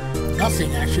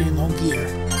 Nothing, actually, no gear.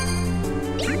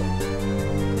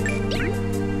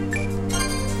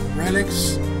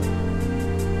 Relics.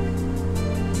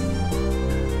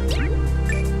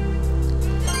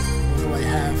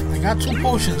 I got 2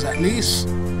 potions at least,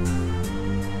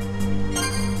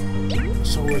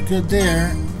 so we're good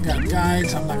there. Got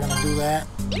guides, I'm not gonna do that.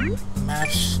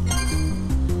 Maps.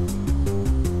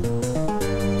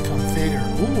 Configure.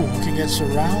 Ooh, we can get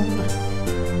surround.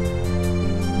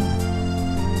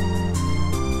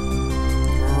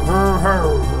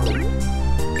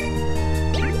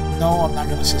 No, I'm not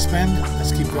gonna suspend.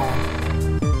 Let's keep going.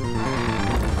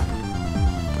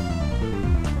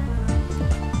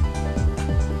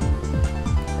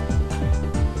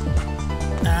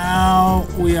 Now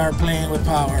we are playing with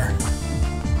power.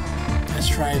 Let's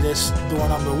try this. Door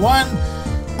number 1.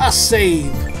 A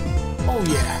save. Oh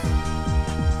yeah.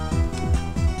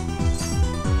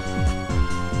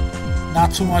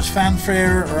 Not too much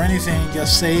fanfare or anything.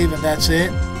 Just save and that's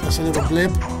it. Just a little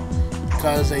blip.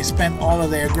 Because they spent all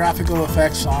of their graphical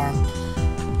effects on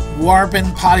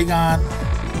warping polygon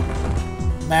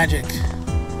magic.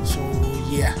 So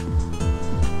yeah.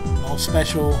 No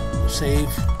special save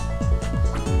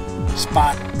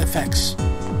spot effects.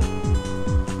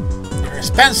 They're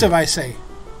expensive, I say.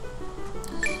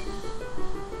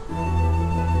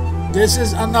 This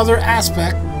is another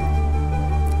aspect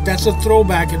that's a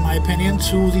throwback, in my opinion,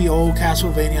 to the old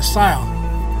Castlevania style,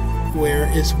 where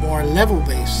it's more level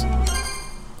based.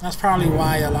 That's probably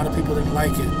why a lot of people didn't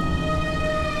like it.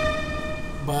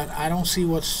 But I don't see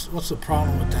what's the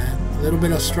problem with that. A little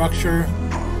bit of structure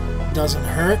doesn't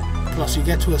hurt. Plus, you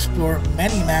get to explore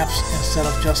many maps instead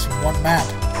of just one map.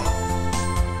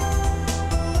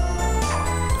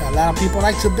 A lot of people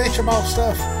like to bitch about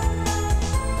stuff.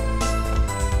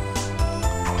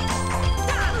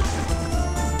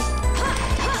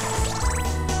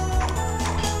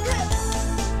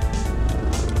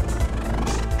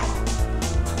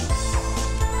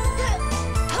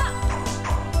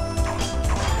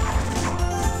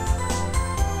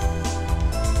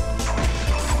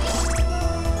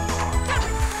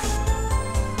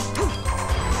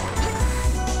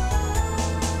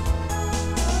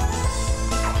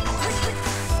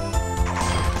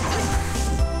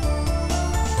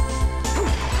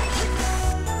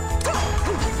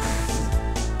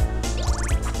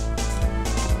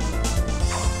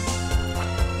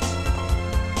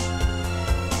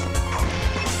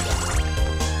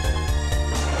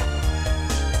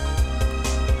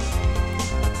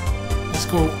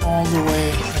 Go all the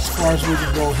way as far as we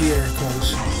can go here,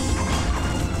 because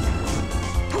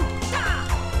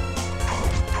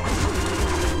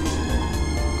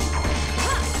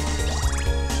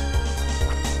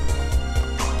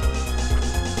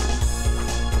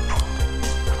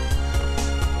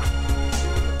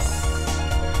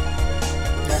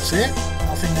that's it?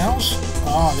 Nothing else?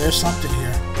 Oh, there's something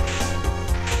here.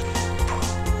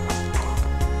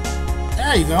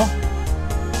 There you go.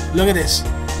 Look at this.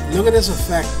 Look at this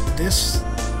effect.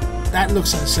 That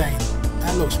looks insane.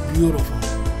 That looks beautiful.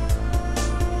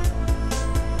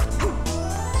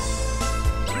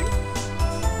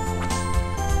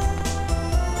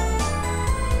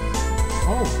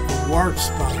 Oh, a warp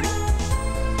spot.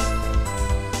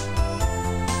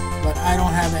 But I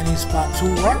don't have any spot to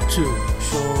warp to,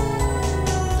 so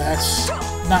that's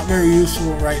not very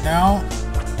useful right now.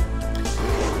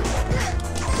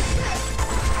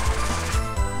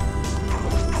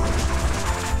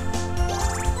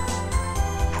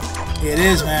 It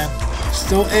is, man. It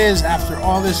still is after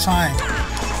all this time.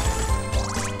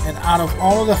 And out of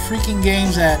all of the freaking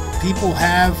games that people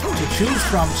have to choose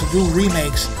from to do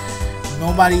remakes,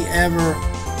 nobody ever,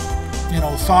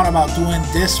 thought about doing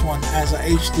this one as a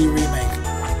HD remake.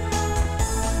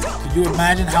 Could you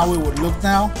imagine how it would look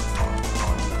now?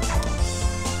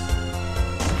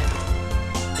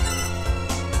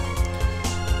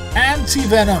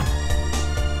 Anti-Venom.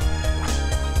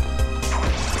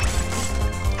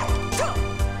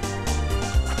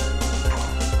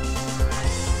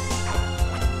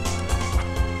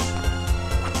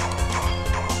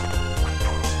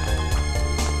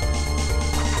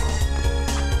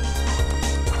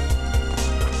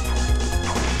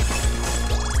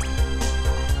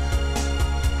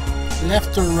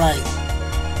 Left or right?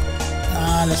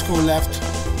 Let's go left.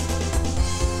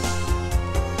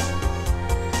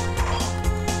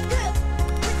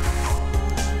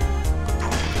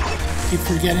 Keep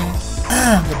forgetting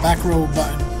the back row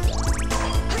button.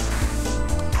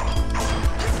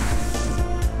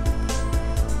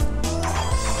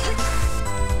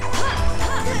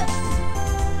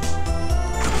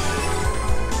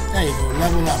 There you go,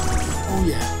 level up. Oh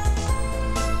yeah.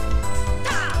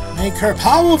 Make her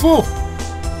powerful!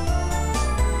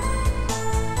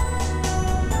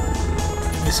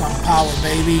 Give me some power,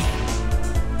 baby.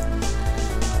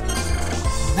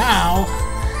 Now,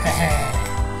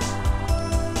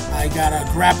 I got a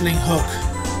grappling hook.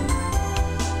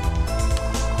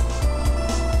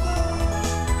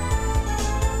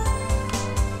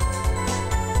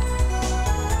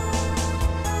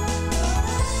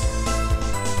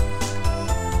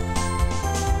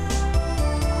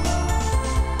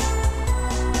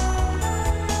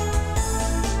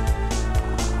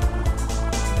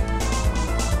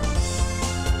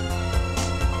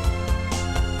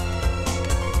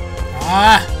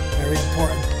 Very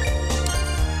important.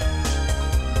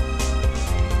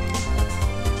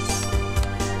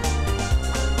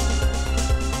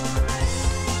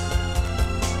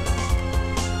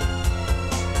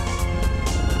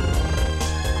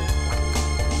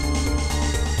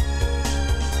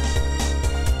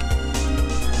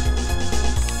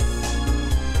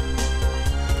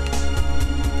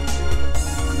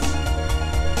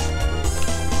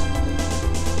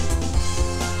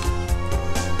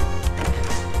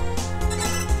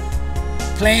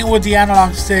 Playing with the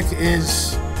analog stick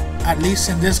is, at least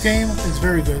in this game, is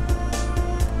very good.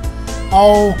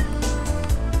 Oh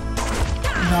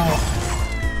no,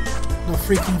 the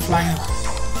freaking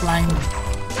flying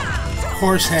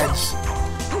horse heads,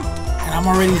 and I'm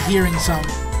already hearing some.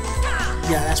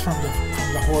 Yeah, that's from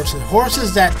the horses.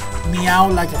 Horses that meow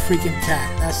like a freaking cat.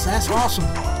 That's awesome.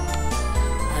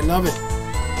 I love it.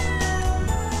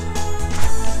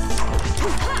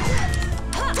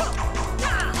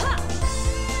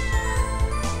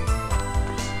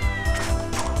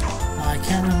 I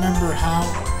can't remember how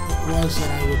it was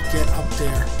that I would get up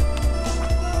there.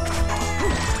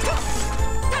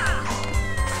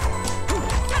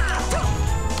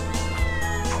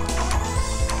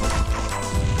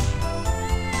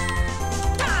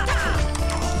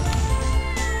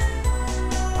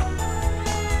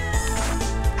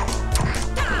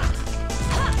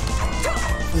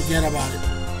 Forget about it.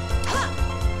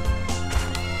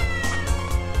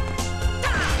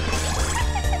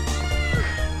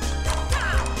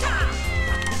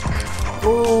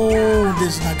 Oh,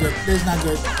 this is not good. This is not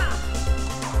good.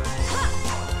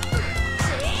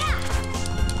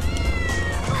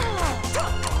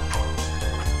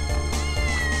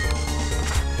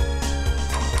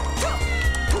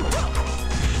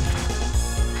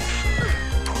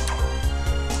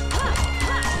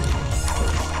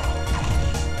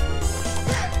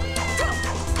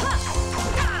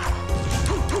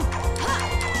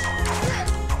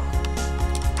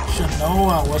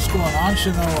 Shanoa, what's going on,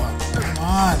 Shanoa? Come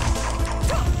on.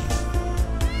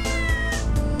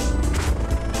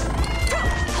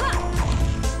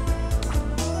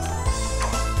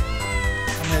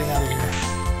 I'm getting out of here.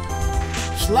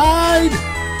 Slide!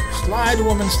 Slide,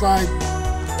 woman, slide.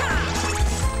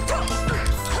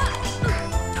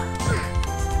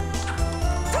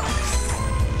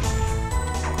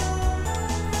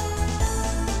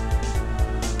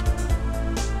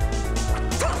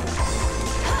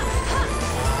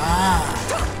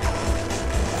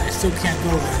 Still can't go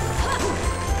there.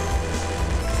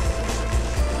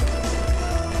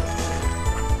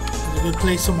 It's a good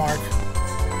place to mark.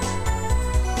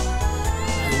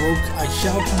 I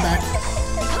shall come back.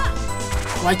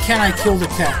 Why can't I kill the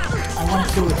cat? I want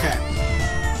to kill the cat.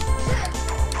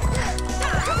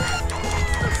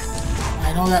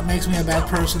 I know that makes me a bad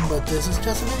person, but this is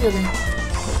just a video game.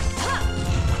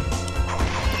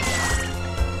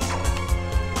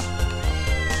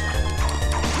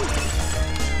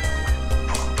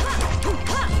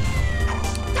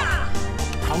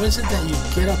 How is it that you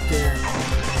get up there?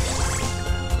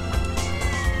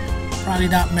 Probably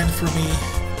not meant for me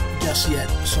just yet,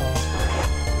 so.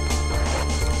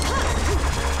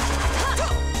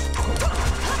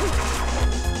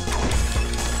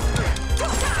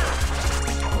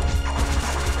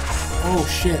 Oh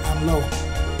shit, I'm low.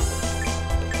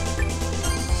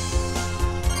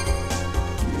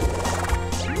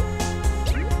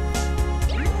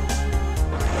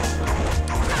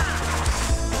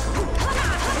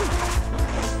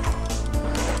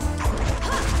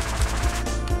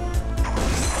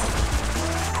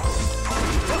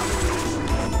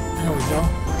 There we go.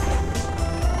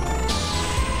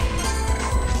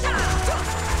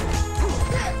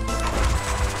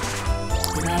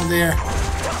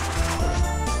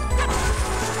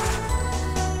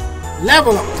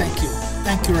 Level up. Thank you.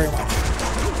 Thank you very much.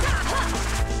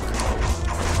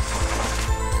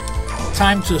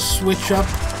 Time to switch up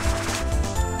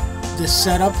this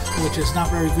setup, which is not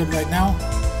very good right now.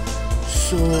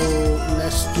 So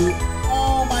let's do.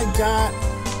 Oh my god.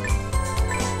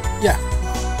 Yeah.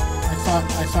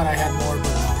 I thought I had more, but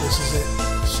no, this is it.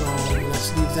 So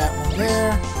let's leave that one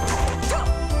there.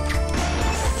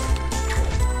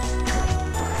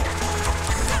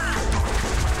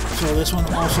 So this one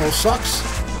also sucks,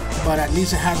 but at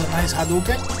least it has a nice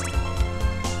Hadouken.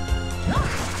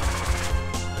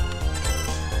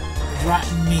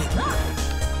 Rotten meat.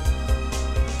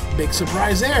 Big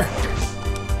surprise there.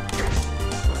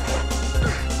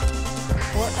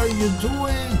 What are you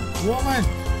doing, woman?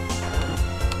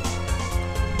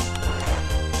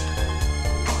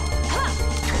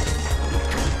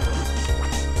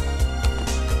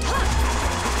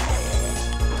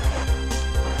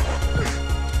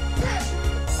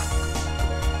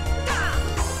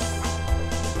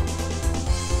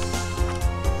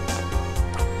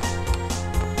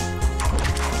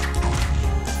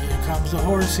 The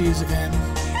horses again.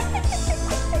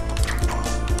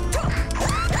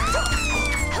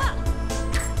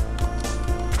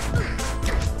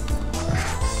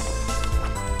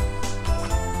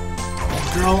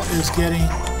 The girl is getting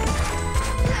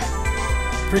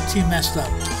pretty messed up.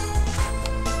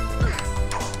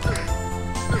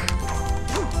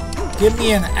 Give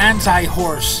me an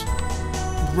anti-horse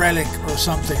relic or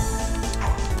something.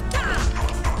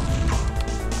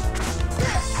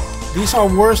 These are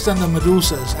worse than the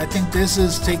Medusas. I think this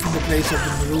is taking the place of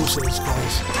the Medusas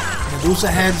because Medusa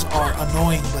heads are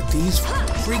annoying, but these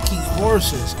freaking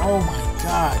horses, oh my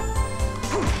god.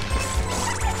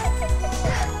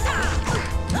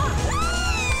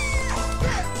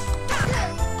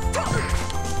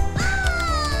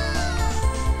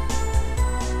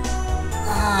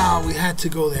 Ah, we had to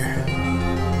go there.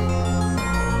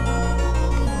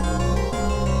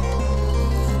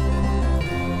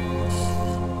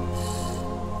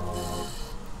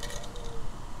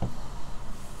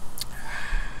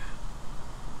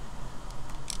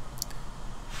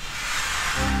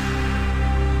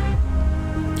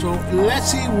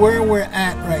 Let's see where we're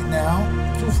at right now.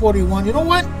 241. You know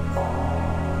what?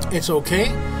 It's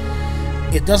okay.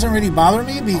 It doesn't really bother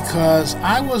me because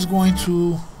I was going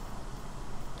to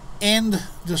end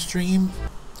the stream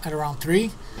at around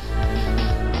 3.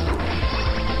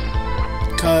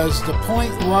 Because the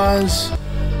point was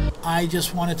I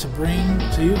just wanted to bring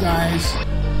to you guys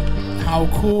how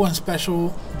cool and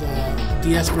special the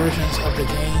DS versions of the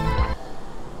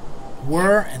game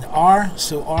were and are,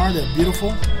 still are. They're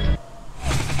beautiful.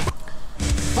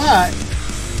 But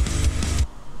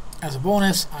as a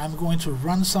bonus, I'm going to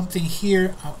run something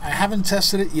here. I haven't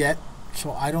tested it yet,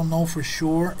 so I don't know for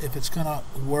sure if it's gonna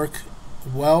work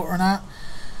well or not.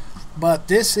 But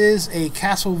this is a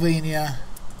Castlevania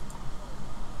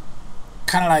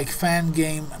kind of like fan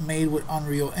game made with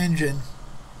Unreal Engine.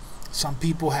 Some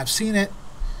people have seen it,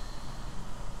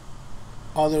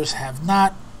 others have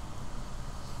not.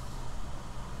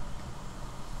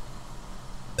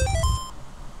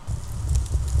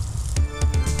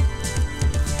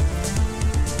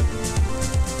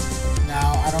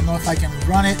 I don't know if I can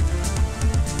run it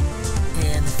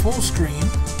in full screen.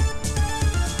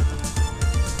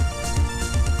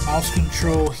 Mouse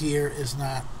control here is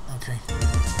not okay.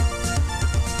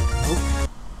 Nope.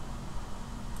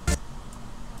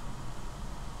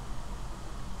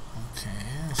 Okay,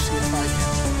 let's see if I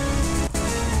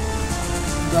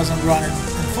can. It doesn't run in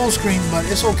full screen, but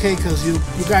it's okay because you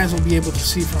guys will be able to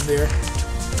see from there.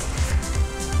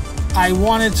 I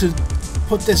wanted to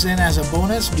put this in as a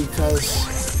bonus because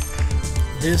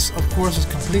this, of course, is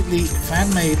completely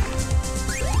fan-made,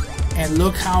 and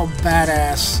look how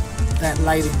badass that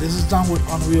lighting. This is done with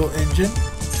Unreal Engine.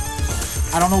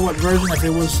 I don't know what version, if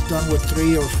it was done with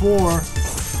 3 or 4,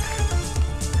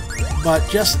 but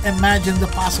just imagine the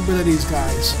possibilities,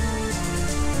 guys.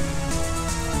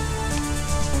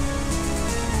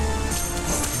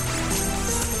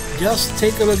 Just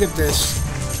take a look at this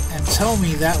and tell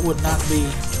me that would not be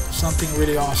something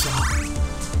really awesome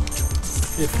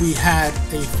if we had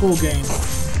a full game.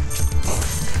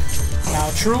 Now,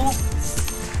 true,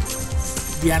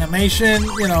 the animation,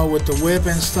 you know, with the whip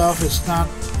and stuff, is not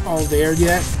all there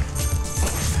yet.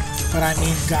 But I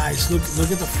mean, guys,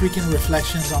 look at the freaking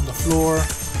reflections on the floor.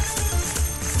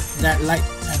 That light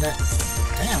and that.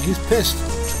 Damn, he's pissed.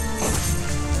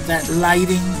 That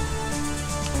lighting.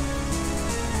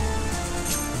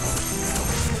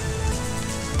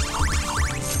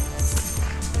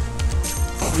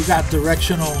 We got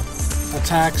directional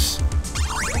attacks.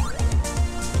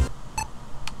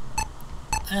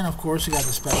 And of course you got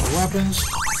the special weapons.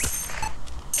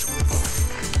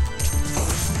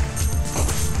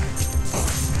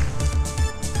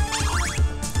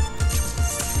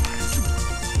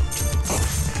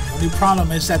 The only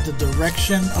problem is that the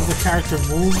direction of the character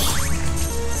moves.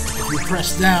 If you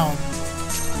press down,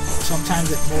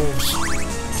 sometimes it moves.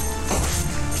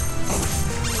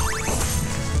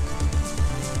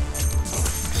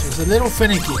 So it's a little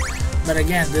finicky. But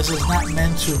again, this is not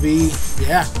meant to be,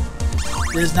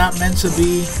 this is not meant to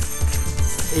be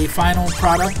a final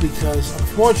product, because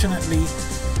unfortunately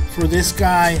for this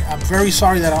guy, I'm very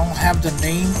sorry that I don't have the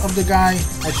name of the guy.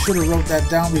 I should have wrote that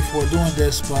down before doing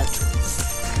this, but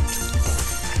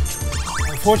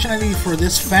unfortunately for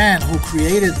this fan who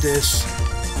created this,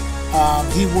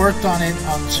 he worked on it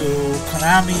until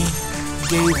Konami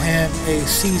gave him a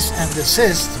cease and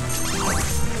desist.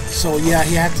 So yeah,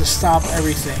 he had to stop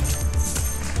everything.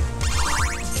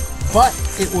 But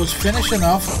it was finished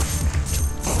enough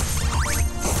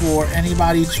for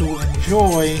anybody to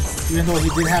enjoy, even though he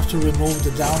did have to remove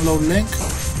the download link.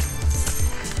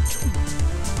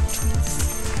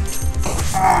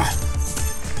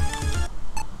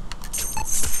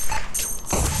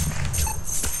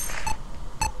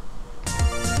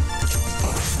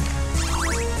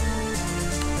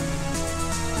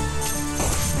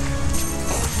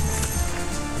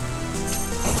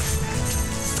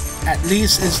 At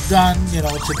least it's done, you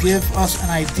know, to give us an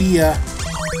idea.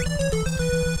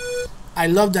 I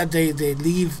love that they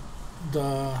leave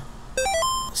the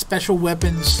special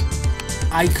weapons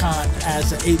icon as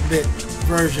the 8-bit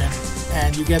version,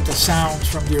 and you get the sounds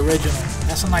from the original.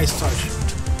 That's a nice touch.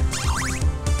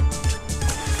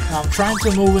 Now I'm trying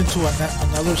to move into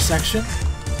another section,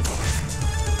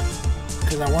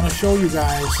 because I want to show you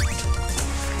guys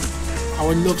how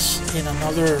it looks in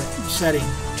another setting.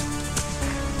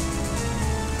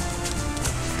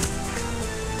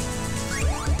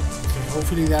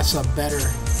 Hopefully that's a better.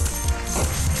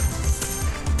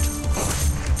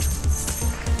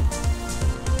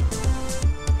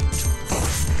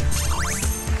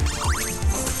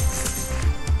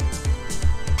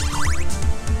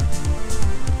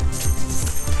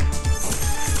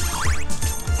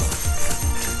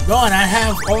 No, and I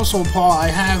have also, Paul, I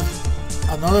have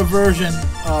another version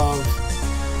of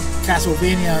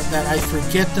Castlevania that I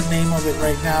forget the name of it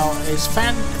right now. It's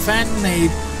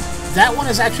fan-made. That one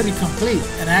is actually complete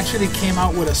and actually came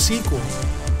out with a sequel.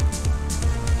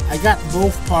 I got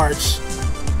both parts.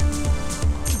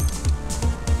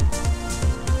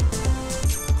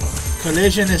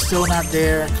 Collision is still not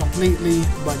there completely,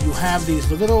 but you have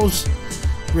these. Look at those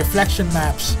reflection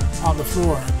maps on the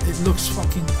floor. It looks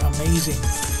fucking amazing.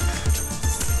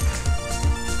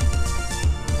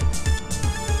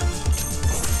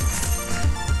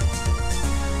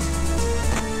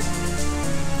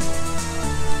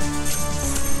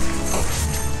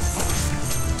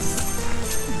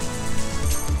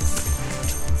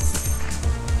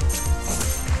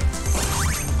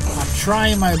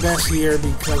 Trying my best here,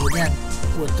 because again,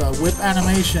 with the whip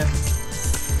animation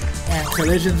and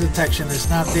collision detection, it's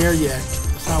not there yet.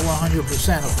 It's not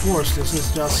 100%. Of course, this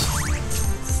is just,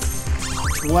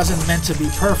 it wasn't meant to be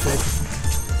perfect,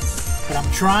 but I'm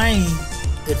trying.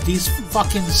 If these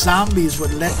fucking zombies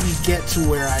would let me get to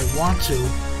where I want to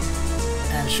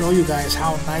and show you guys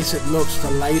how nice it looks,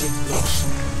 the lighting looks,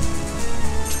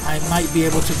 I might be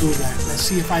able to do that. Let's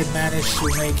see if I manage to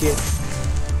make it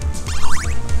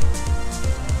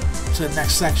to the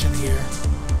next section here.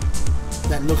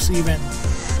 That looks even.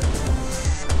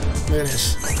 Look at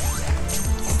this.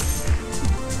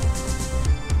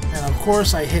 And of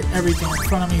course I hit everything in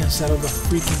front of me instead of the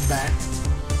freaking bat.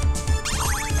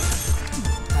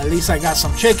 At least I got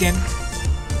some chicken.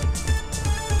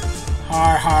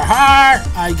 Har har har!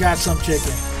 I got some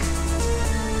chicken.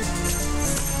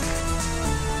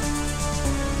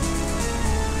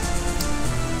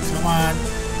 Come on.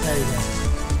 There you go.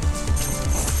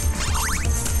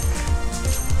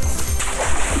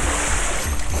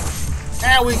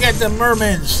 And we get the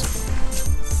mermans.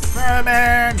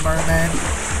 Merman.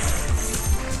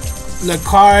 Le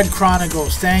Card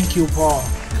Chronicles. Thank you, Paul.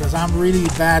 Because I'm really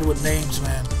bad with names,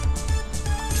 man.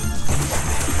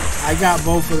 I got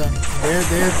both of them.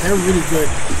 They're really good.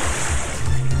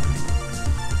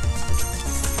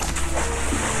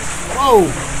 Whoa!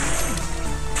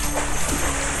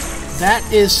 That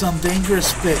is some dangerous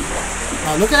spit.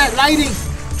 Now look at that lighting.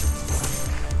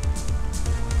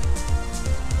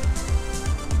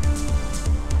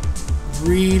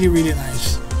 Really, really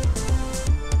nice.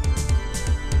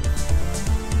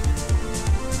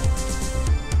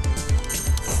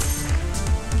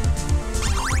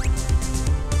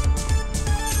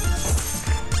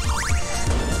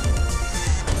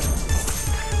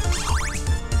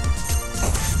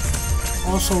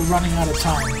 also running out of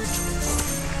time.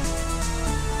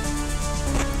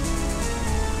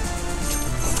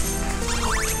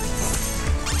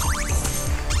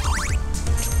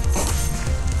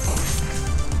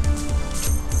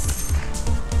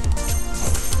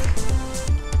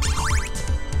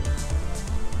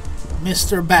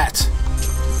 Mr. Bat.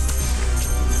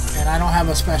 And I don't have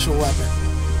a special weapon.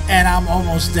 And I'm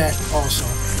almost dead also.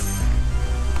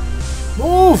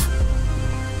 Move!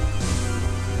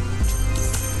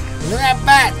 Look at that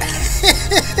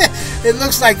bat! It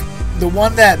looks like the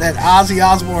one that Ozzy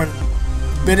Osbourne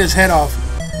bit his head off.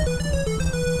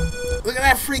 Look at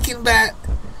that freaking bat!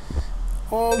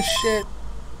 Oh shit.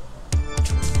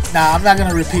 Nah, I'm not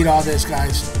gonna repeat all this,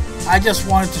 guys. I just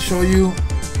wanted to show you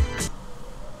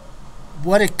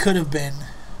what it could have been,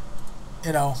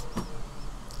 you know.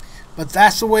 But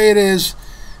that's the way it is.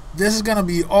 This is gonna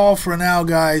be all for now,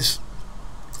 guys.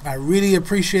 I really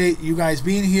appreciate you guys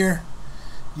being here.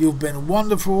 You've been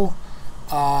wonderful.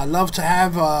 I love to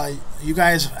have you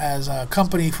guys as a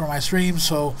company for my streams.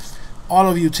 So all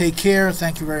of you take care.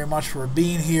 Thank you very much for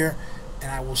being here. And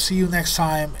I will see you next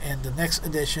time in the next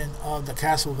edition of the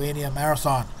Castlevania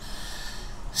Marathon.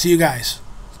 See you guys.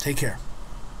 Take care.